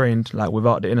 So I trained like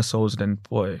without the inner soles. Then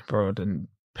then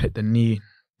hit the knee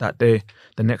that day.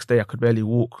 The next day I could barely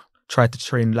walk. Tried to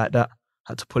train like that.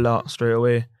 Had to pull out straight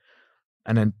away.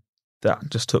 And then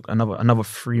that just took another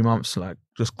 3 months, like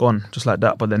just gone, just like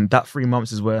that. But then that 3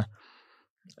 months is where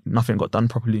nothing got done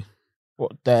properly.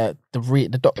 What the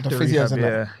physios and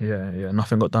that? Yeah.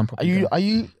 Nothing got done properly. Are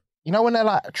you when they're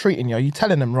like treating you, are you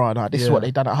telling them right now this is what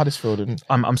they done at Huddersfield? And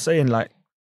I'm saying like,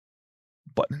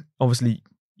 but obviously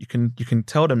you can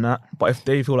tell them that. But if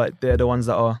they feel like they're the ones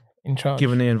that are in charge,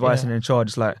 giving the advice and in charge,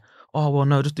 it's like, oh well,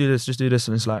 no, just do this,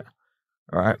 and it's like,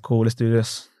 all right, cool, let's do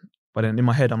this. But then in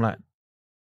my head, I'm like,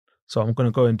 so I'm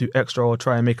gonna go and do extra or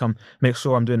try and make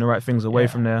sure I'm doing the right things away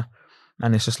from there.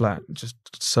 And it's just like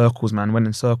circles, man. Went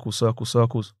in circles.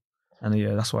 And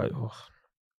yeah, that's why. Oh.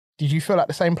 Did you feel like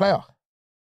the same player?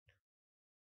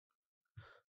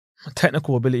 My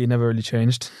technical ability never really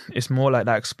changed. It's more like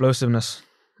that explosiveness.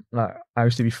 Like I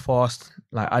used to be fast,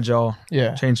 like agile,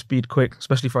 change speed quick,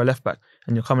 especially for a left back.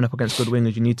 And you're coming up against good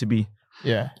wingers, you need to be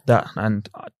that. And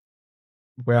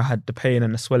where I had the pain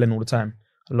and the swelling all the time,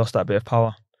 I lost that bit of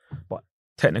power. But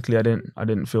technically, I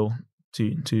didn't feel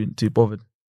too bothered.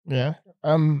 Yeah.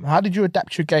 How did you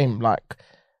adapt your game, like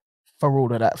for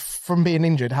all of that from being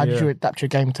injured? How did you adapt your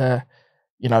game to,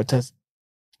 to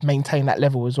maintain that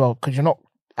level as well? Because you're not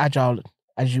agile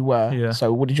as you were. Yeah.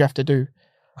 So what did you have to do?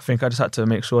 I think I just had to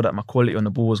make sure that my quality on the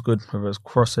ball was good, whether it was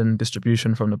crossing,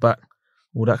 distribution from the back.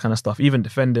 all that kind of stuff. Even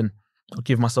defending, I'll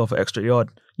give myself an extra yard.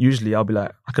 Usually I'll be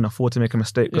like, I can afford to make a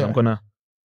mistake because I'm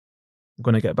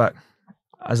gonna get back.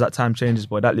 As that time changes,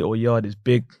 boy, that little yard is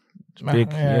big. It's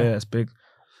big. Yeah, it's big.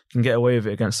 You can get away with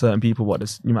it against certain people,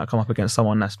 but you might come up against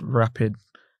someone that's rapid,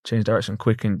 change direction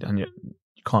quick, and you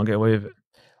can't get away with it.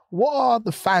 What are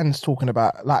the fans talking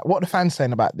about? Like, what are the fans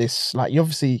saying about this? Like, you're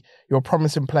a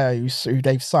promising player who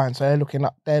they've signed, so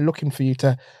they're looking for you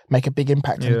to make a big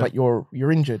impact, but you're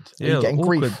injured. You're getting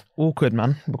grief. Awkward,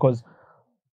 man. Because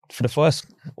for the first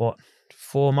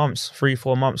 4 months,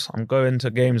 I'm going to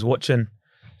games, watching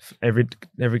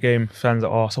every game. Fans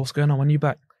are, so what's going on? When you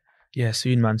back? Yeah,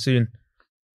 soon, man, soon.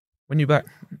 When you back?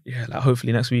 Yeah, like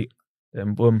hopefully next week.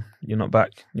 Then boom, you're not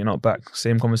back.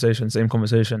 Same conversation.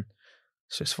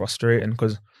 It's just frustrating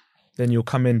because then you'll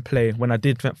come in, play. When I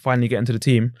did finally get into the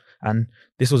team, and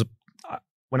this was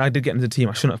when I did get into the team,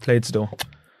 I shouldn't have played still.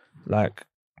 Like,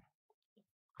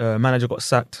 manager got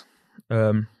sacked,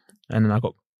 and then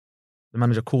the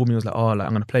manager called me. Was like, I'm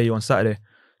going to play you on Saturday.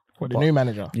 What, the new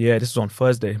manager? Yeah, this was on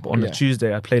Thursday, but on the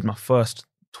Tuesday I played my first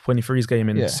 23s game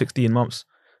in 16 months.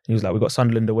 He was like, we got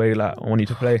Sunderland away. Like, I want you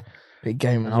to play. Big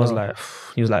game. And I was like,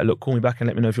 he was like, look, call me back and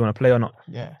let me know if you want to play or not.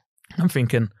 Yeah. I'm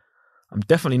thinking, I'm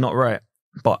definitely not right,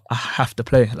 but I have to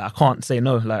play. Like, I can't say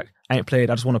no. Like, I ain't played.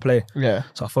 I just want to play. Yeah.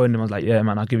 So I phoned him. I was like, yeah,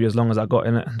 man, I'll give you as long as I got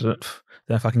in it. And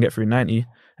then if I can get through 90,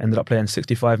 ended up playing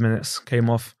 65 minutes,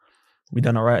 came off. We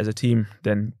done all right as a team.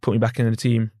 Then put me back in the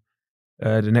team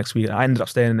the next week. I ended up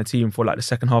staying in the team for like the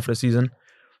second half of the season.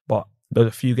 But there were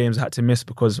a few games I had to miss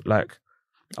because like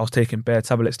I was taking bare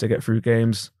tablets to get through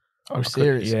games. Oh,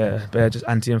 serious? Yeah, bare just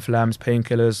anti-inflams,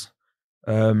 painkillers.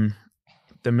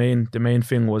 The main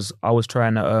thing was I was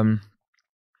trying to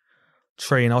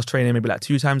train. I was training maybe like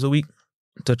 2 times a week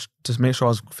to make sure I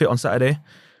was fit on Saturday.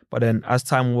 But then as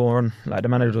time wore on, like the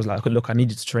manager was like, "Look, I need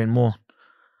you to train more,"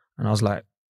 and I was like,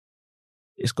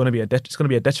 "It's gonna be a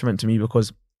detriment to me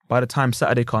because by the time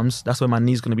Saturday comes, that's when my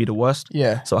knee's gonna be the worst.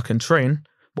 Yeah. So I can train,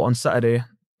 but on Saturday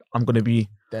I'm gonna be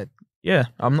dead. Yeah,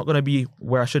 I'm not gonna be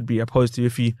where I should be. Opposed to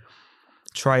if you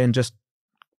try and just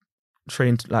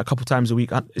train like a couple times a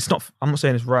week. I'm not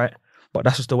saying it's right, but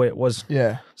that's just the way it was.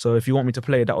 Yeah. So if you want me to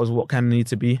play, that was what kind of need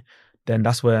to be. Then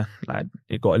that's where like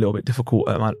it got a little bit difficult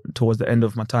towards the end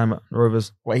of my time at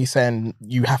Rovers. Where he's saying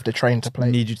you have to train to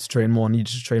play. Need you to train more. Need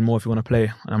you to train more if you want to play.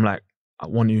 And I'm like, I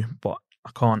want you, but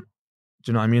I can't. Do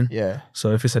you know what I mean? Yeah.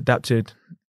 So if it's adapted,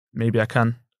 maybe I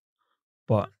can.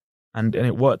 But and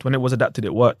it worked. When it was adapted,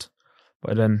 it worked.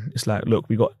 But then it's like, look,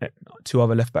 we got 2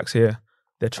 other left backs here.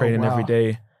 They're training every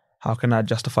day. How can I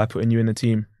justify putting you in the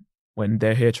team when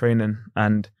they're here training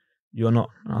and you're not?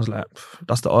 And I was like,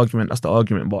 that's the argument.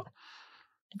 But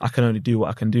I can only do what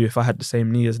I can do. If I had the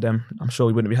same knee as them, I'm sure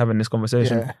we wouldn't be having this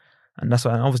conversation. Yeah. And that's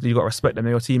why, obviously, you got to respect them.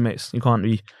 They're your teammates. You can't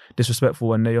be disrespectful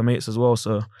when they're your mates as well.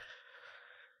 So,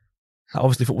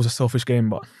 obviously, football's a selfish game,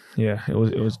 but yeah, it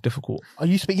was difficult. Are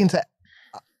you speaking to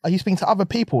other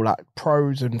people, like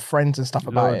pros and friends and stuff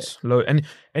about it?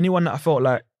 Anyone that I felt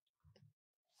like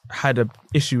had an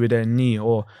issue with their knee,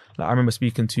 or like I remember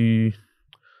speaking to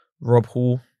Rob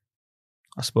Hall.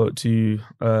 I spoke to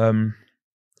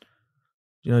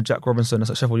Jack Robinson, that's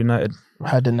at Sheffield United. I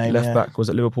heard the name. Left back was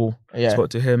at Liverpool. Yeah.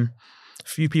 Spoke to him. A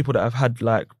few people that have had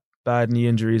like bad knee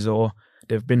injuries or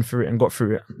they've been through it and got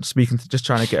through it. Speaking to, just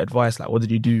trying to get advice, like what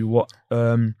did you do? What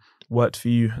worked for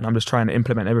you? And I'm just trying to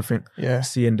implement everything. Yeah.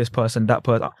 Seeing this person, that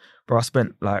person. Bro, I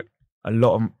spent like a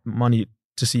lot of money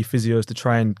to see physios to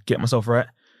try and get myself right.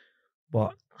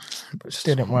 But it just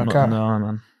didn't work out. No,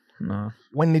 man. No.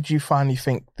 When did you finally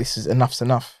think this is enough's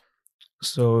enough?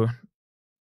 So,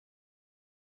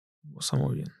 what summer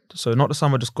were we in? So not the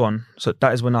summer just gone. So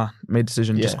that is when I made the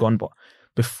decision just gone. But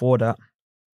before that,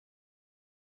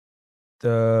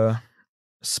 the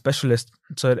specialist.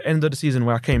 So at the end of the season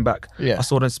where I came back, I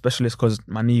saw the specialist because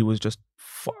my knee was just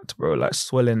fucked, bro. Like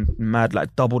swelling mad,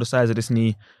 like double the size of this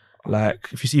knee. Like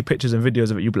if you see pictures and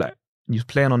videos of it, you'd be like, you're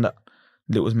playing on that.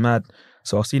 It was mad.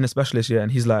 So I seen a specialist,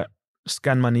 and he's like,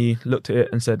 scanned my knee, looked at it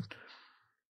and said,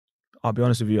 I'll be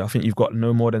honest with you, I think you've got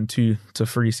no more than 2 to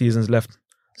 3 seasons left.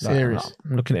 Serious? Like,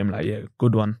 I'm looking at him like, yeah,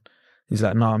 good one. He's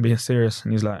like, no, I'm being serious.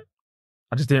 And he's like,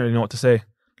 I just didn't really know what to say.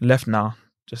 Left now,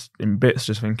 just in bits,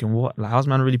 just thinking, what? Like, how's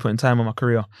man really putting time on my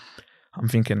career? I'm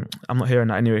thinking, I'm not hearing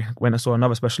that anyway. When I saw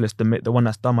another specialist, the one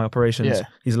that's done my operations,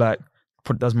 he's like,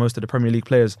 does most of the Premier League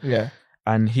players. Yeah.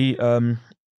 And he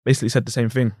basically said the same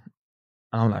thing.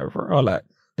 And I'm like, bro, like,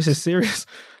 this is serious.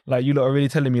 Like, you lot are really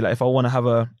telling me, like, if I want to have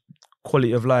a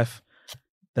quality of life,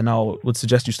 then I would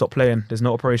suggest you stop playing. There's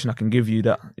no operation I can give you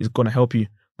that is going to help you.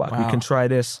 But we can try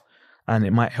this and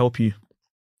it might help you.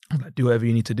 like, do whatever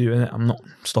you need to do, innit? I'm not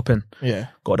stopping. Yeah.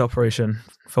 Got the operation,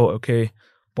 felt okay,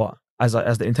 but as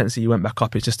the intensity went back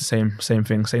up, it's just the same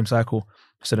thing, same cycle.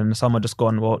 So then the summer just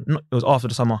gone. Well, it was after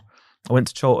the summer. I went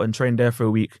to Charlton, trained there for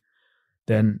a week.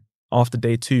 Then after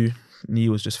day 2, knee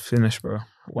was just finished, bro.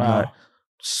 Wow. Like,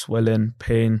 swelling,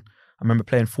 pain. I remember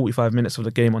playing 45 minutes of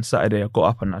the game on Saturday. I got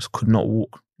up and I just could not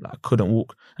walk. Like, I couldn't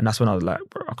walk, and that's when I was like,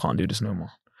 bro, I can't do this no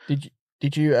more.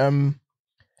 Did you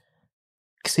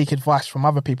seek advice from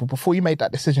other people before you made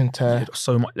that decision to?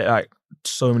 So much, like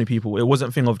so many people. It wasn't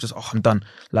a thing of just, oh, I'm done.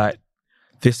 Like,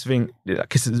 this thing, like,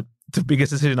 this is the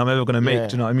biggest decision I'm ever gonna make. Yeah.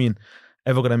 Do you know what I mean?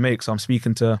 Ever gonna make. So I'm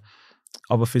speaking to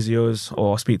other physios,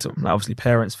 or speak to, like, obviously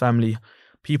parents, family,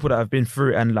 people that have been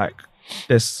through it. And like,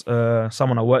 there's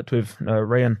someone I worked with,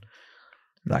 Rayan.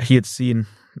 Like, he had seen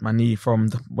my knee from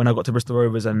when I got to Bristol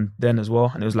Rovers and then as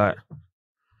well, and it was like,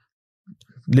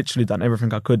 literally done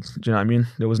everything I could. Do you know what I mean?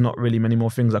 There was not really many more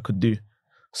things I could do.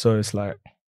 So it's like,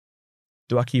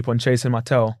 do I keep on chasing my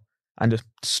tail and just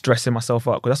stressing myself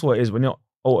out? Because that's what it is when you're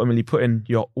ultimately putting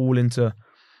your all into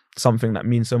something that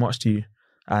means so much to you,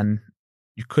 and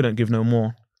you couldn't give no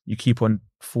more. You keep on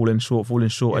falling short,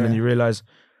 and then you realise,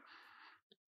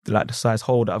 like, the size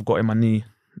hole that I've got in my knee,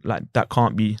 like, that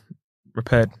can't be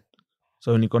repaired. It's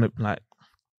only gonna, like,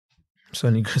 it's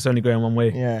only going one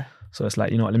way. Yeah. So it's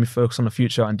like, you know what, let me focus on the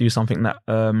future and do something that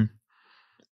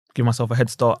give myself a head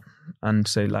start and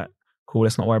say, like, cool,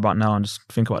 let's not worry about now and just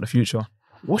think about the future.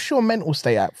 What's your mental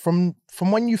state at from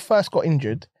when you first got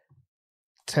injured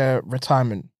to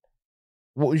retirement?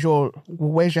 Where's your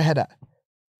head at?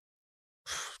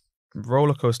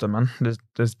 Roller coaster, man.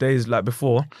 There's days like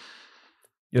before,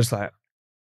 you're just like,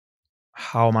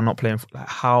 how am I not playing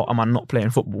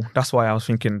football? That's why I was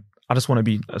thinking, I just want to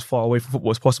be as far away from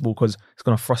football as possible, because it's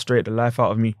going to frustrate the life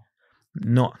out of me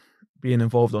not being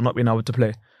involved or not being able to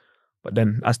play. But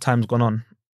then as time's gone on,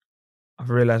 I've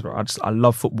realised, bro, I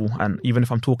love football, and even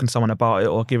if I'm talking to someone about it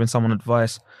or giving someone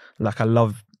advice, like, I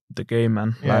love the game,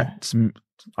 man. Yeah. Like,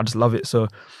 I just love it. So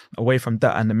away from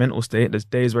that and the mental state, there's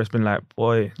days where it's been like,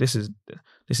 boy, this is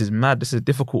mad, this is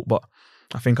difficult, but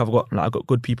I think I've got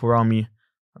good people around me.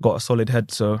 I've got a solid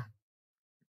head, so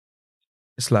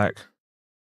it's like,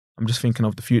 I'm just thinking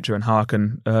of the future and how I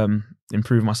can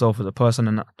improve myself as a person,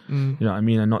 and that, you know what I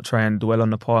mean, and not try and dwell on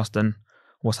the past and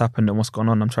what's happened and what's gone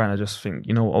on. I'm trying to just think,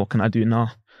 you know, what can I do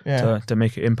now to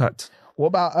make an impact? What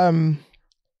about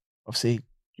obviously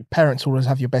your parents always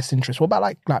have your best interest. What about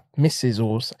like misses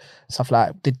or stuff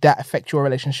like? Did that affect your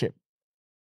relationship?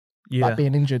 Yeah, like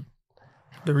being injured.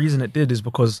 The reason it did is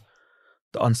because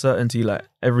the uncertainty. Like,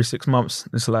 every 6 months,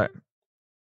 it's like,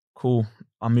 cool,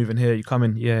 I'm moving here. You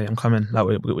coming? Yeah, I'm coming. Like,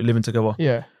 we're living together.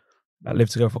 Yeah, like,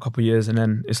 lived together for a couple of years, and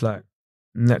then it's like,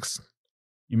 next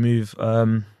you move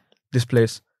this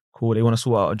place. Cool, they want to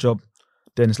sort out a job.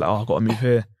 Then it's like, oh, I've got to move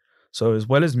here. So as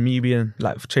well as me being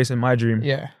like chasing my dream,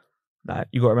 like,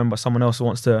 you got to remember someone else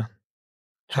wants to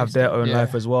have their own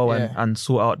life as well, and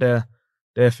sort out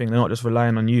their thing. They're not just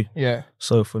relying on you. Yeah.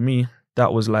 So for me,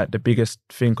 that was like the biggest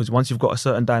thing, because once you've got a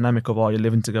certain dynamic of, you're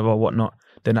living together or whatnot,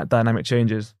 then that dynamic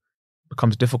changes,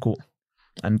 becomes difficult,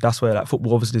 and that's where like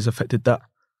football obviously has affected that.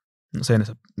 I'm not saying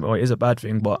it is a bad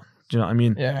thing, but do you know what I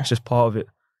mean? Yeah. It's just part of it,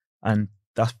 and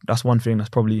that's one thing that's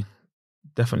probably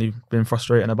definitely been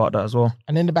frustrating about that as well.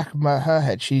 And in the back of her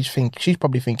head, she's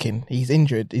probably thinking, he's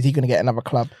injured. Is he going to get another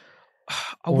club?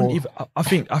 Wouldn't even. I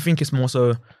think it's more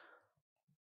so.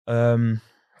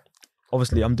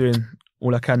 Obviously, I'm doing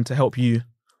all I can to help you,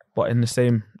 but in the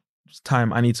same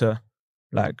time, I need to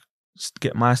like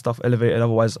get my stuff elevated.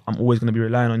 Otherwise, I'm always going to be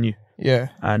relying on you. Yeah.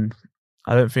 And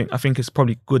I think it's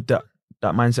probably good that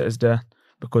mindset is there,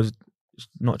 because it's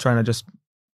not trying to just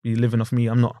be living off me.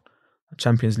 I'm not a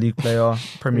Champions League player,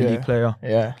 Premier League player.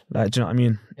 Yeah. Like, do you know what I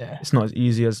mean? Yeah. It's not as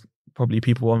easy as probably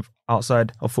people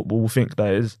outside of football will think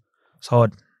that it is. It's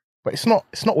hard. But it's not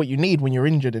what you need when you're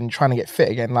injured and trying to get fit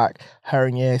again, like her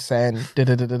in your ear saying,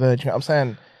 da-da-da-da-da. Do you know what I'm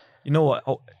saying? You know what?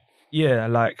 Yeah,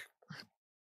 like,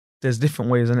 there's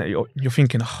different ways, isn't it? You're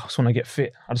thinking, I just want to get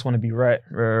fit. I just want to be right.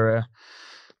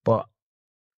 But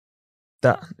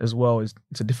that as well it's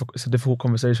a difficult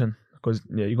conversation, because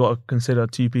you got to consider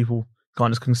two people. You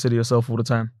can't just consider yourself all the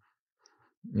time.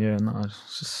 Yeah, no,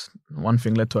 it's just one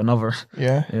thing led to another.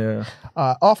 Yeah. Yeah.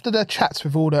 After the chats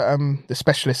with all the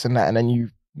specialists and that, and then you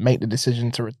make the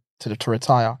decision to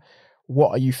retire, what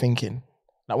are you thinking?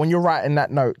 Like, when you're writing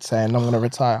that note saying, I'm going to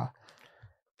retire.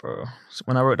 Bro, so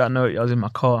when I wrote that note, I was in my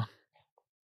car,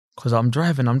 because I'm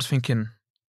driving, I'm just thinking,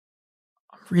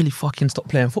 I'm really fucking stop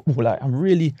playing football. Like, I'm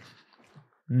really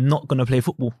not going to play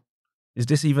football. Is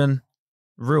this even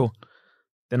real?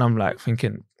 Then I'm like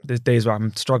thinking, there's days where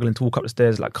I'm struggling to walk up the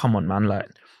stairs, like, come on, man, like,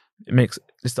 it's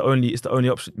the only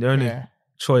option, the only Yeah.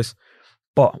 choice.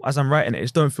 But as I'm writing it, it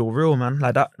just don't feel real, man.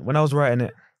 Like that when I was writing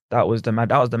it, that was the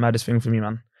maddest thing for me,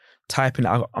 man. Typing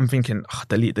it, I'm thinking,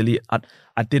 delete.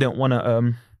 I didn't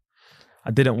wanna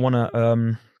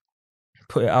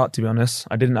put it out, to be honest.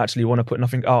 I didn't actually want to put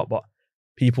nothing out, but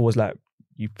people was like,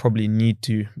 you probably need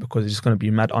to, because it's just gonna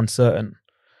be mad uncertain.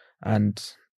 And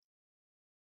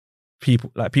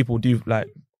people do like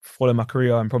follow my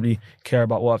career and probably care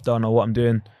about what I've done or what I'm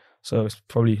doing. So it's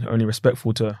probably only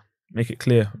respectful to make it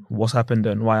clear what's happened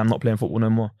and why I'm not playing football no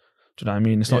more. Do you know what I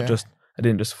mean? It's not just, I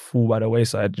didn't just fall by the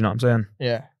wayside. Do you know what I'm saying?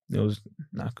 Yeah. It was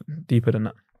deeper than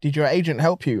that. Did your agent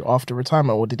help you after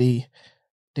retirement, or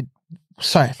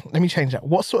sorry, let me change that.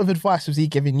 What sort of advice was he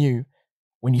giving you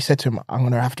when you said to him, I'm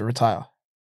going to have to retire?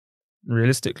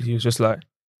 Realistically, he was just like,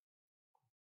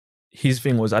 his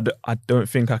thing was, I don't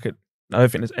think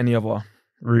there's any other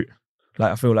route.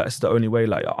 Like, I feel like it's the only way.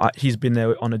 Like, he's been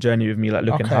there on a journey with me, like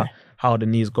looking how the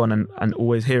knee's gone and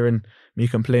always hearing me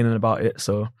complaining about it.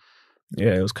 So,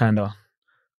 yeah, it was kind of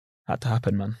had to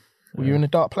happen, man. Were you in a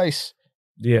dark place?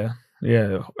 Yeah.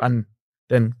 And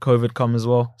then COVID come as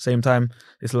well. Same time,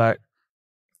 it's like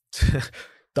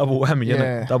double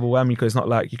whammy, double whammy, because it's not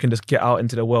like you can just get out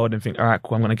into the world and think, all right,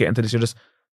 cool, I'm going to get into this. You're just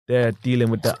there dealing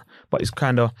with that. But it's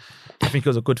kind of, I think it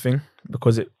was a good thing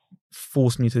because it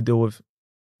forced me to deal with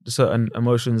certain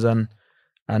emotions and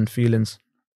feelings.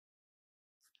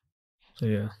 So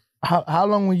yeah. How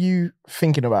long were you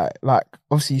thinking about it? Like,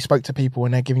 obviously you spoke to people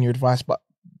and they're giving you advice, but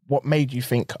what made you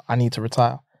think I need to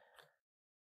retire?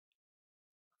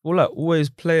 Well, like always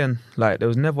playing, like there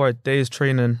was never a day's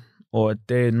training or a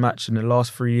day in match in the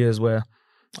last 3 years where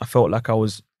I felt like I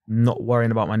was not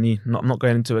worrying about my knee. I'm not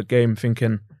going into a game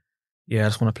thinking, yeah, I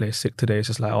just want to play sick today. It's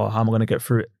just like, oh, how am I going to get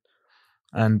through it?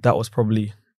 And that was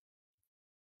probably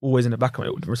always in the back of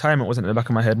my retirement wasn't in the back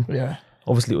of my head. Yeah.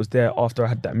 Obviously, it was there after I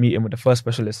had that meeting with the first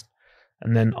specialist.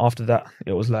 And then after that,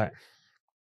 it was like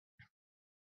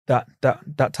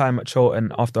that time at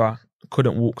Charlton, after I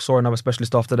couldn't walk, saw another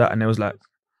specialist after that, and it was like,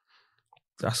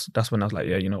 that's when I was like,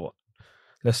 yeah, you know what?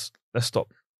 Let's stop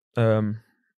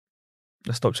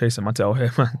chasing my tail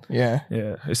here, man. Yeah.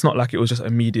 Yeah. It's not like it was just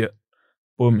immediate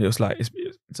boom. It was like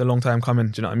it's a long time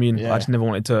coming, do you know what I mean? Yeah. I just never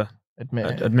wanted to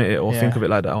admit it or think of it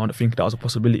like that. I want to think that was a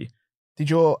possibility.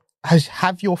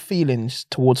 Have your feelings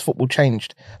towards football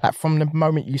changed? Like from the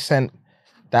moment you sent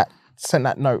that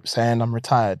note saying I'm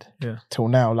retired till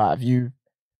now, like have you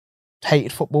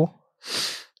hated football?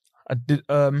 I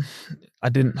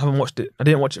haven't watched it. I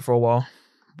didn't watch it for a while,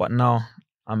 but now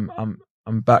I'm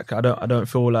back. I don't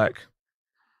feel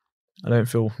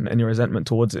any resentment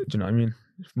towards it. Do you know what I mean?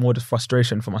 It's more just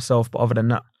frustration for myself. But other than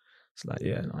that, it's like,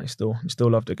 yeah, no, I still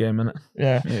love the game, innit?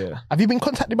 Yeah. Yeah. Have you been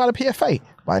contacted by the PFA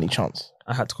by any chance?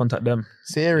 I had to contact them.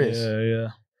 Serious? Yeah.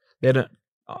 They don't.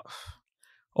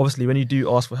 Obviously, when you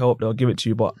do ask for help, they'll give it to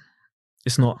you, but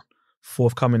it's not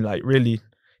forthcoming. Like, really,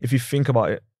 if you think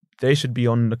about it, they should be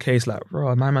on the case. Like,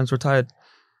 bro, my man's retired.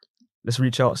 Let's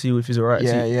reach out, see if he's all right.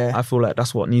 Yeah. I feel like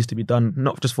that's what needs to be done.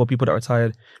 Not just for people that are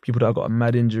retired, people that have got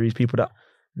mad injuries, people that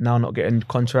now not getting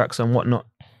contracts and whatnot.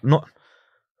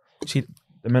 See,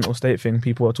 the mental state thing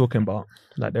people are talking about.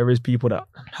 Like, there is people that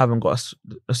haven't got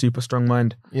a super strong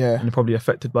mind. Yeah. And they're probably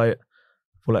affected by it.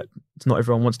 I feel like it's not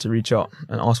everyone wants to reach out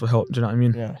and ask for help. Do you know what I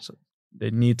mean? Yeah. So they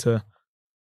need to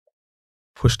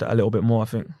push that a little bit more, I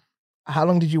think. How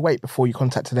long did you wait before you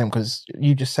contacted them? Because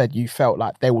you just said you felt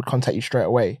like they would contact you straight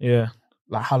away. Yeah.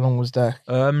 Like, how long was there?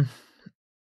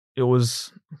 It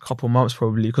was a couple months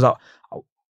probably, because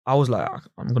I was like,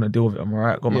 I'm going to deal with it. I'm all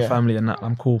right. Got my family and that.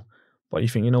 I'm cool. But you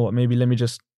think, you know what, maybe let me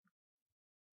just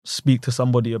speak to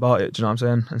somebody about it. Do you know what I'm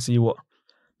saying? And see what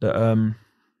if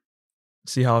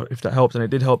that helps. And it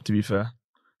did help, to be fair.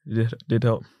 It did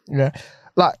help. Yeah.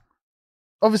 Like,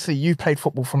 obviously you played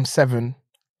football from 7,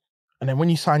 and then when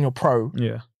you sign your pro,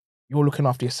 you're looking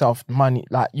after yourself. Money,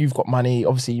 like, you've got money.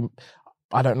 Obviously,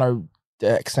 I don't know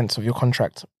the extent of your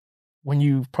contract. When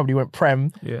you probably went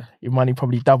Prem, your money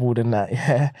probably doubled in that.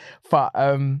 Yeah. But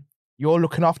you're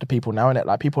looking after people now, innit?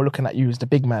 Like, people are looking at you as the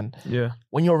big man. Yeah.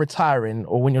 When you're retiring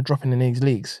or when you're dropping in these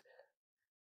leagues,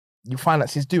 your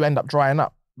finances do end up drying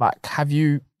up. Like, have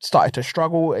you started to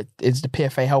struggle? Is the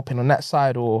PFA helping on that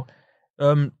side, or?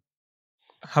 Haven't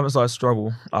started to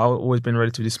struggle. I've always been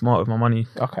relatively smart with my money.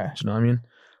 Okay. Do you know what I mean?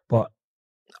 But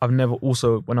I've never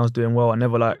also, when I was doing well, I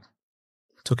never like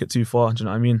took it too far. Do you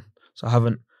know what I mean? So I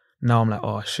haven't. Now I'm like,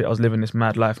 oh shit, I was living this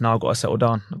mad life. Now I've got to settle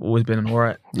down. I've always been all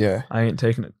right. Yeah. I ain't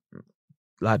taking it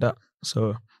like that.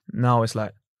 So now it's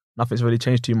like nothing's really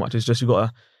changed too much. It's just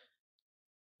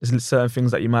there's certain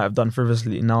things that you might have done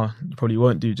previously now you probably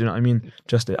won't do. Do you know what I mean?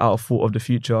 Just out of thought of the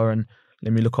future and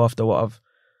let me look after what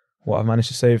I've managed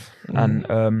to save, and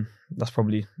that's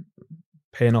probably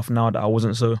paying off now that I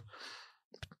wasn't so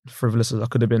frivolous as I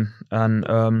could have been.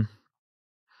 And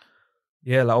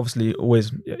yeah, like obviously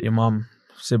always your mum,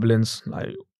 siblings,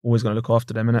 like always gonna look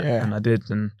after them, innit? Yeah. And I did,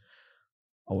 and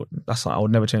I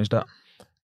would never change that.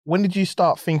 When did you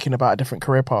start thinking about a different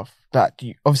career path? That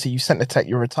obviously you sent the tech,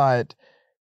 you're retired,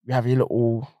 you have your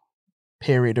little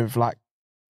period of like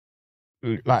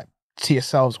to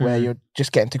yourselves where you're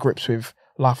just getting to grips with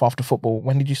life after football.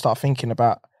 When did you start thinking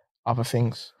about other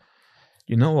things?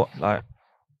 You know what? Like,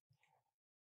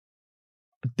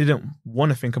 I didn't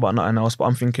want to think about nothing else, but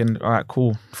I'm thinking, all right,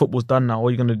 cool. Football's done now. What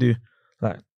are you gonna do?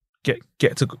 Like, get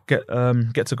to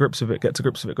grips with it. Get to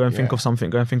grips with it. Go and think of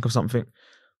something.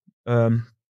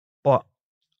 But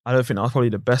I don't think that was probably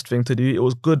the best thing to do. It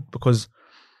was good because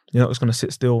you're not just gonna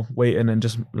sit still, waiting and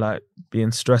just like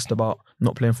being stressed about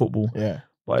not playing football. Yeah.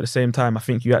 But at the same time, I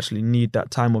think you actually need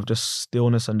that time of just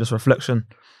stillness and just reflection.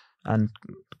 And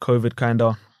COVID kind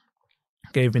of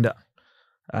gave me that,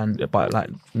 and but like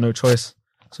no choice.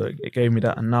 So it gave me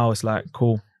that, and now it's like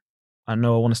cool. I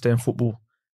know I want to stay in football,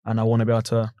 and I want to be able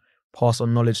to pass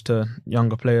on knowledge to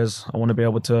younger players. I want to be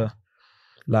able to,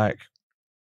 like,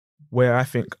 where I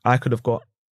think I could have got,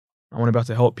 I want to be able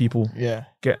to help people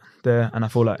get there, and I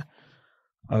feel like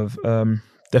I've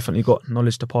definitely got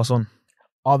knowledge to pass on.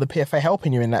 Are the PFA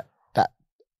helping you in that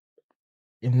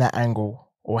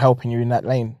angle, or helping you in that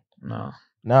lane? No,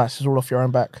 this is all off your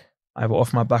own back. Either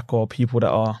off my back or people that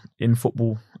are in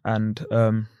football and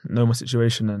know my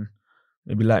situation and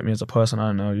maybe like me as a person. I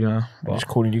don't know, you know. But just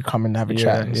calling you, come and have a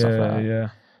chat and stuff like that. Yeah.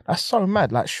 That's so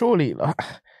mad. Like, surely, like...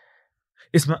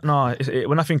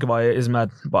 when I think about it, it is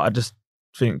mad. But I just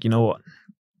think, you know what,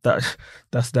 that's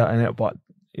that in it. But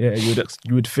yeah, you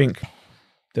would think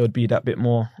there would be that bit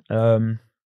more from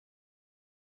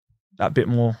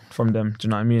them. Do you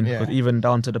know what I mean? Because even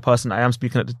down to the person I am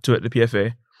speaking to at the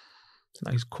PFA,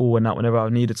 like, he's cool and that whenever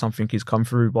I've needed something, he's come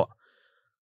through. But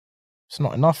it's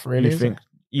not enough, really. You think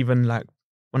even like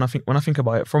when I think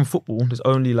about it, from football, there's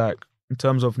only like, in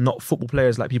terms of not football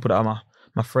players, like people that are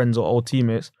my friends or old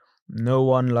teammates, no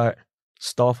one like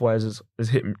staff wise is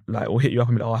hit me, like, or hit you up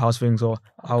and be like, oh, how's things, or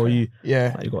how are you?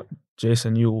 Yeah. Like, you got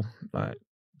Jason Ewell, like,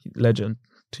 legend,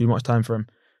 too much time for him.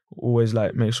 Always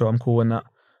like make sure I'm cool and that.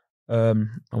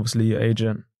 Obviously your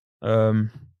agent.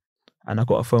 And I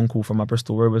got a phone call from my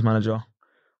Bristol Rovers manager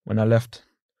when I left.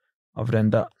 Other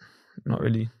than that, not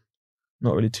really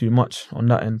too much on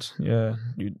that end. Yeah.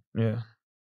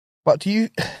 But do you,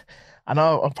 I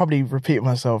know I'll probably repeat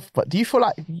myself, but do you feel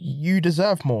like you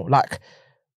deserve more? Like,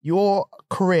 your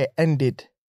career ended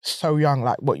so young,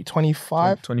 like what, you're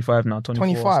 25? 25 now,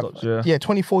 25. Stopped, yeah,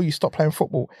 24 you stopped playing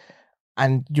football,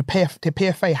 and the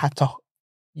PFA had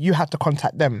to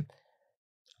contact them.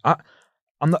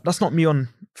 That's not me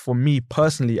for me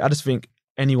personally. I just think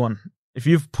anyone, if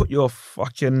you've put your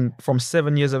fucking, from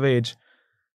 7 years of age,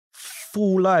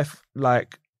 full life,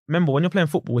 like, remember when you're playing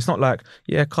football, it's not like,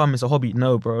 yeah, come, it's a hobby.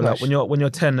 No, bro. Like, when you're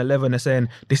 10, 11, they're saying,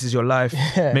 this is your life.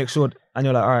 Make sure, and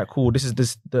you're like, all right, cool. This is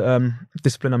the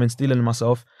discipline I'm instilling in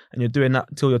myself. And you're doing that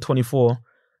till you're 24.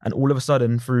 And all of a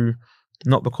sudden, through,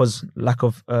 not because lack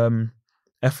of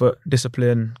effort,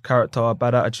 discipline, character,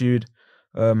 bad attitude,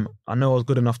 I know I was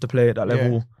good enough to play at that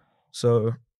level.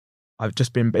 So I've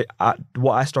just been,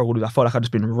 what I struggled with, I felt like I'd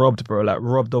just been robbed, bro. Like,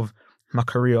 robbed of my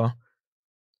career.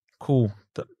 Cool.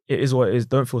 It is what it is.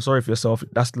 Don't feel sorry for yourself.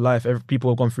 That's life. People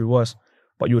have gone through worse.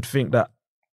 But you would think that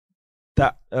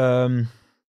the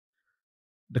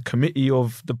committee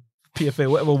of the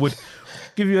PFA, whatever, would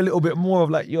give you a little bit more of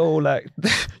like, yo, like,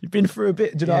 you've been through a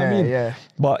bit. Do you know what I mean? Yeah.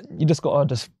 But you just gotta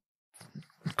just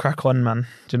crack on, man.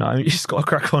 Do you know what I mean? You just gotta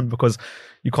crack on, because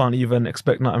you can't even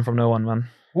expect nothing from no one, man.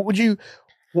 What would you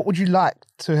like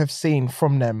to have seen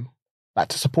from them, like,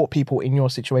 to support people in your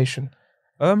situation?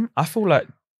 I feel like,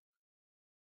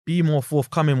 be more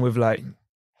forthcoming with, like,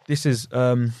 this is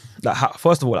like,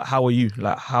 first of all, like, how are you?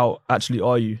 Like, how actually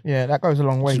are you? Yeah, that goes a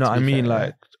long way. Do you know what I mean? Fair,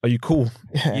 like, are you cool?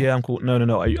 Yeah, I'm cool.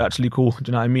 No. Are you actually cool? Do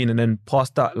you know what I mean? And then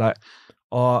past that, like,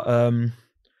 what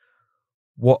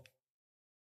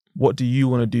do you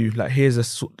want to do? Like,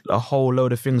 here's a whole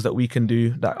load of things that we can do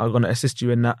that are going to assist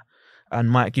you in that, and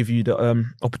might give you the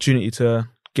opportunity to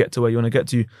get to where you want to get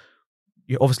to.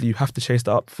 Obviously, you have to chase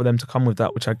that up for them to come with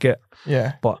that, which I get.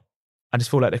 Yeah. But I just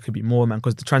feel like there could be more, man,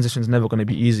 because the transition's never going to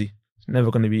be easy. It's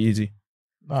never going to be easy.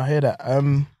 I hear that.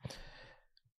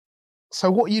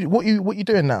 So what you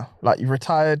doing now? Like, you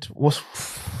retired. What's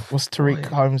Tariq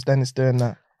Holmes Dennis doing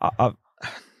now? I've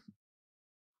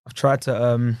tried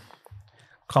to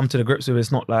come to the grips with it.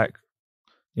 It's not like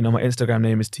You know, my Instagram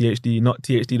name is THD, not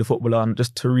THD the footballer. I'm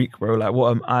just Tariq, bro. Like,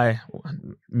 what am I?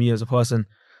 Me as a person.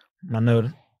 And I know,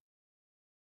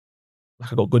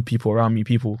 like, I got good people around me.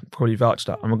 People probably vouch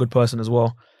that I'm a good person as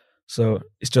well. So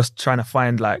it's just trying to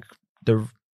find like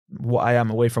what I am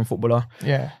away from footballer.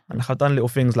 Yeah. And like I've done little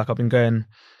things. Like I've been going.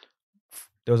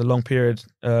 There was a long period.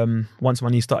 Once my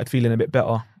knee started feeling a bit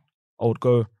better, I would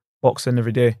go boxing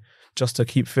every day just to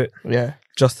keep fit. Yeah.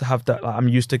 Just to have that. Like, I'm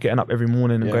used to getting up every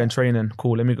morning and going training.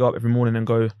 Cool. Let me go up every morning and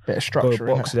go. Bit of structure.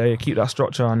 Go box there. Keep that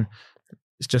structure, and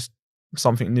it's just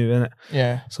something new, innit?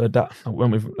 Yeah. So that I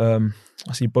went with.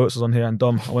 I see Boats was on here and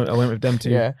Dom. I went with them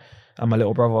too. Yeah. And my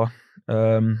little brother.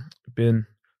 Been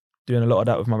doing a lot of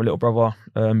that with my little brother.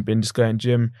 Been just going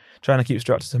gym, trying to keep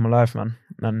structure to my life, man,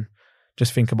 and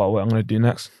just think about what I'm going to do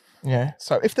next. Yeah.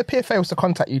 So if the PFA was to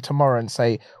contact you tomorrow and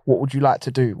say, what would you like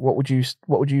to do? What would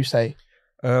you say?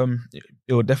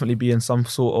 It would definitely be in some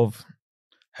sort of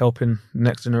helping the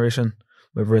next generation,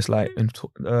 whether it's like in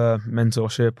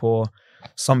mentorship or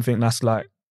something that's like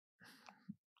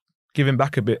giving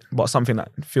back a bit, but something that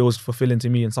feels fulfilling to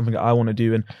me and something that I want to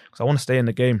do. And because I want to stay in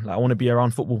the game, like I want to be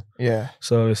around football. Yeah.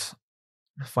 So it's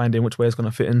finding which way it's going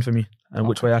to fit in for me and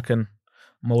which way I can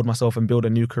mold myself and build a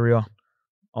new career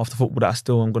after football that I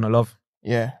still am going to love.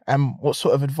 Yeah. And what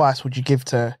sort of advice would you give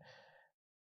to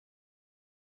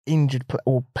injured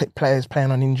players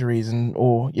playing on injuries and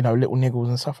or little niggles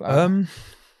and stuff like that?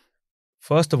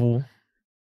 First of all,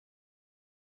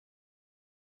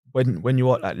 when you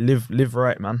are like live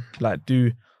right, man. Like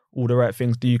do all the right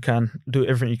things. Do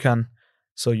everything you can.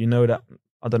 So you know that,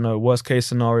 I don't know, worst case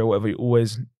scenario, whatever,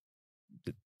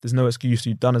 there's no excuse.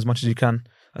 You've done as much as you can.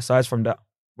 Aside from that,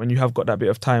 when you have got that bit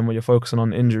of time where you're focusing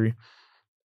on injury,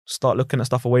 start looking at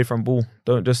stuff away from ball.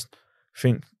 Don't just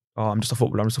think, oh, I'm just a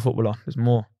footballer. There's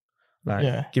more.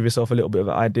 Like, give yourself a little bit of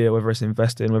an idea, whether it's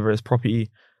investing, whether it's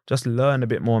property. Just learn a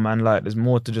bit more, man. Like, there's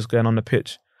more to just going on the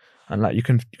pitch. And like you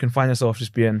can find yourself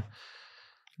just being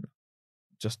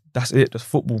that's it, just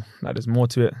football. Like there's more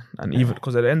to it. And even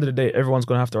because at the end of the day, everyone's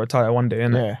gonna have to retire one day,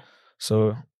 innit? Yeah.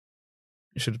 So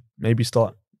you should maybe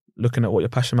start looking at what your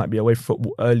passion might be away from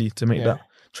football early to make that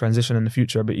transition in the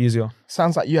future a bit easier.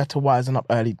 Sounds like you had to wisen up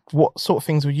early. What sort of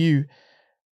things were you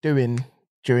doing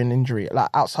during injury?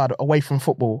 Like away from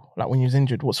football, like when you was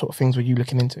injured, what sort of things were you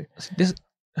looking into?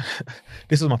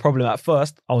 This was my problem at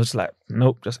first. I was just like,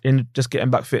 nope, just getting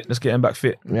back fit.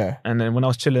 Yeah. And then when I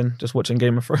was chilling, just watching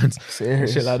Game of Thrones,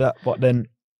 shit like that. But then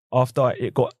after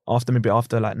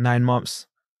like 9 months,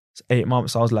 8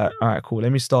 months, I was like, all right, cool.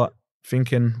 Let me start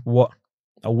thinking what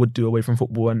I would do away from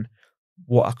football and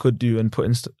what I could do, and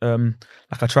putting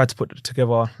like I tried to put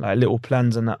together like little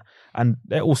plans and that, and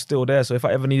they're all still there. So if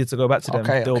I ever needed to go back to them,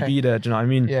 they'll be there. Do you know what I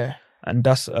mean? Yeah. And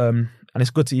that's and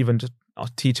it's good to even just, I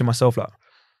was teaching myself like,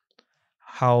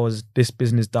 how is this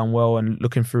business done well, and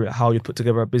looking through it, how you'd put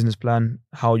together a business plan,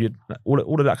 how you'd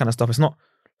all of that kind of stuff. It's not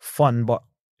fun, but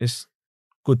it's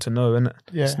good to know, and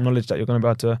it's knowledge that you're going to be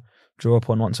able to draw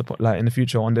upon like in the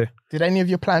future one day. Did any of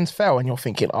your plans fail and you're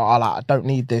thinking, I don't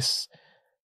need this,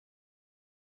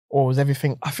 or was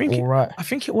everything all right? I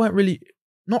think it weren't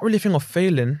not really a thing of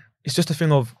failing. It's just a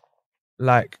thing of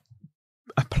like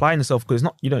applying yourself, because it's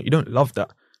not, you don't love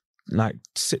that. Like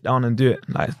sit down and do it,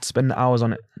 like spend the hours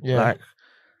on it. Like,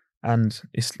 and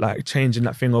it's like changing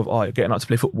that thing of, you're getting out to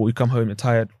play football, you come home, you're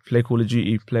tired, play Call of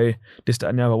Duty, play this, that,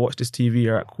 and the other, watch this TV,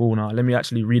 all right, cool, now let me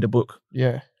actually read a book.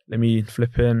 Yeah. Let me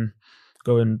flip in,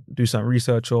 go and do some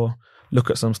research or look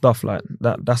at some stuff like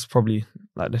that. That's probably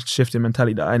like the shift in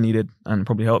mentality that I needed and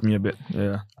probably helped me a bit.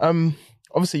 Yeah.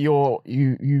 Obviously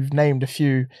you've named a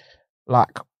few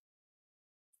like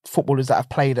footballers that have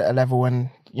played at a level, and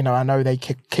I know they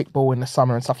kick ball in the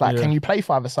summer and stuff like that. Can you play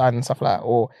five-a-side and stuff like that,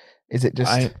 or is it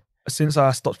just... Since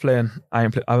I stopped playing, I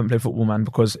haven't played football, man,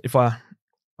 because if I've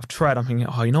tried, I'm thinking,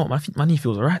 you know what, my knee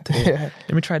feels alright today.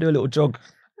 Let me try to do a little jog.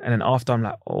 And then after, I'm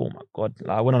like, oh my God,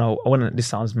 like this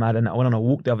sounds mad, and I went on a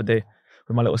walk the other day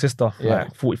with my little sister,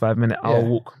 like 45-minute hour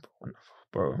walk.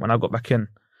 Bro, when I got back in,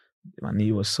 my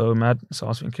knee was so mad. So I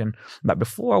was thinking, like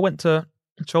before I went to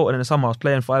Charlton in the summer, I was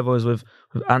playing 5-0s with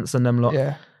Ants and them lot.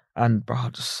 Yeah. And bro, I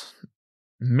just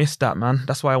missed that, man.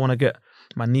 That's why I want to get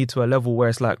my knee to a level where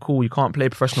it's like, cool, you can't play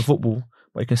professional football,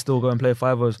 but you can still go and play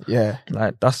 5-0s. Yeah.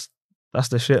 Like that's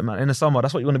the shit, man. In the summer,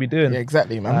 that's what you want to be doing. Yeah,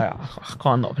 exactly, man. Like, I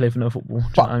can't not play for no football. Do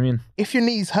you know what I mean? If your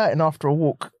knee's hurting after a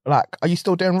walk, like, are you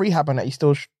still doing rehab on it? Are you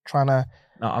still trying to...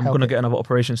 No, I'm going to get another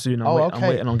operation soon. I'm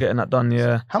waiting on getting that done,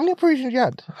 yeah. How many operations you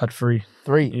had? I had 3.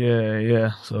 3?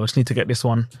 Yeah. So I just need to get this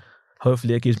one.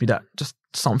 Hopefully it gives me that, just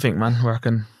something, man, where I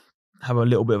can have a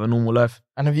little bit of a normal life.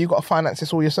 And have you got to finance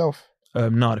this all yourself?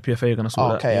 No, the PFA are going to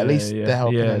sort that. Okay, at least they're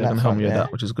helping. Yeah, they're going to help me with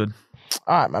that, which is good.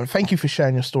 All right, man. Thank you for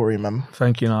sharing your story, man.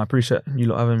 Thank you. No, I appreciate you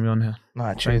lot having me on here.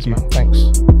 Nah, cheers, you. man.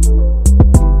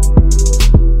 Thanks.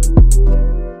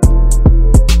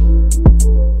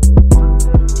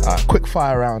 All right, quick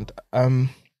fire round.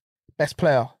 Best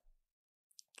player.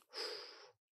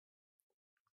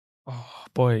 Oh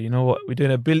boy, you know what? We're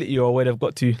doing ability or where they've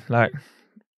got to. Like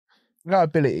No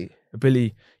ability.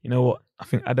 ability. You know what? I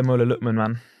think Ademola Lookman,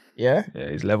 man. Yeah, Yeah,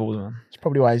 his levels, man. it's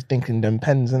probably why he's dinking them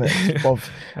pens, isn't it? Bob.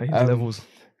 His levels.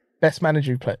 Best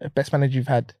manager you've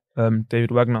had.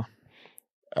 David Wagner.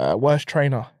 Worst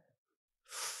trainer.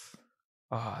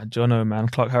 Jono, man.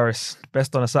 Clark Harris.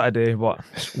 Best on a Saturday, but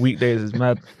weekdays is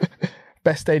mad.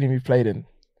 Best stadium you've played in.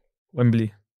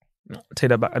 Wembley. No, take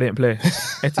that back. I didn't play.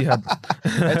 Etihad.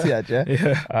 Etihad, yeah.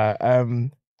 Yeah.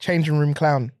 Changing room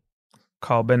clown.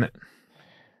 Carl Bennett.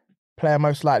 Player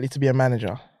most likely to be a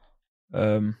manager.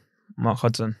 Mark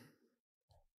Hudson.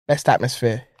 Best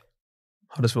atmosphere.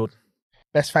 Huddersfield.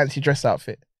 Best fancy dress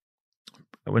outfit.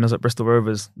 When I was at Bristol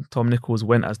Rovers, Tom Nichols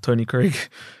went as Tony Craig.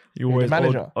 He The always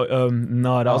manager?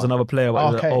 No, that was another player, but it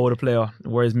was Okay. an older player.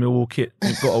 Wore his Millwall kit,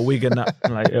 he got a wig and that.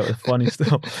 Like, it was funny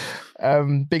still.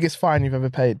 Biggest fine you've ever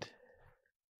paid.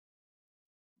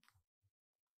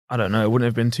 I don't know. It wouldn't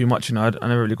have been too much, you know. I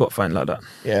never really got fined like that.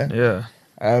 Yeah. Yeah,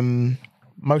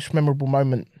 Most memorable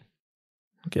moment.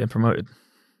 getting promoted.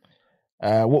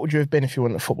 What would you have been if you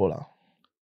weren't a footballer?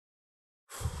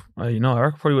 You know, I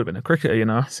reckon probably would have been a cricketer, you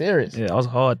know. Serious? Yeah, I was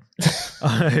hard.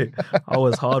 I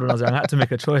was hard when I was young. I had to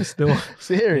make a choice still.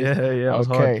 Serious? Yeah, I was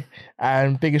hard. Okay.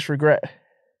 And biggest regret?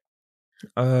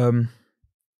 I don't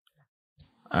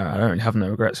really have no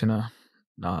regrets, you know.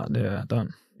 Nah, yeah, I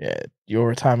don't. Yeah, your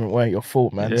retirement weren't your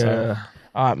fault, man. Yeah. So,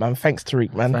 all right, man. Thanks,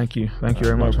 Tariq, man. Thank you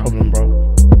very much, No man. problem, bro.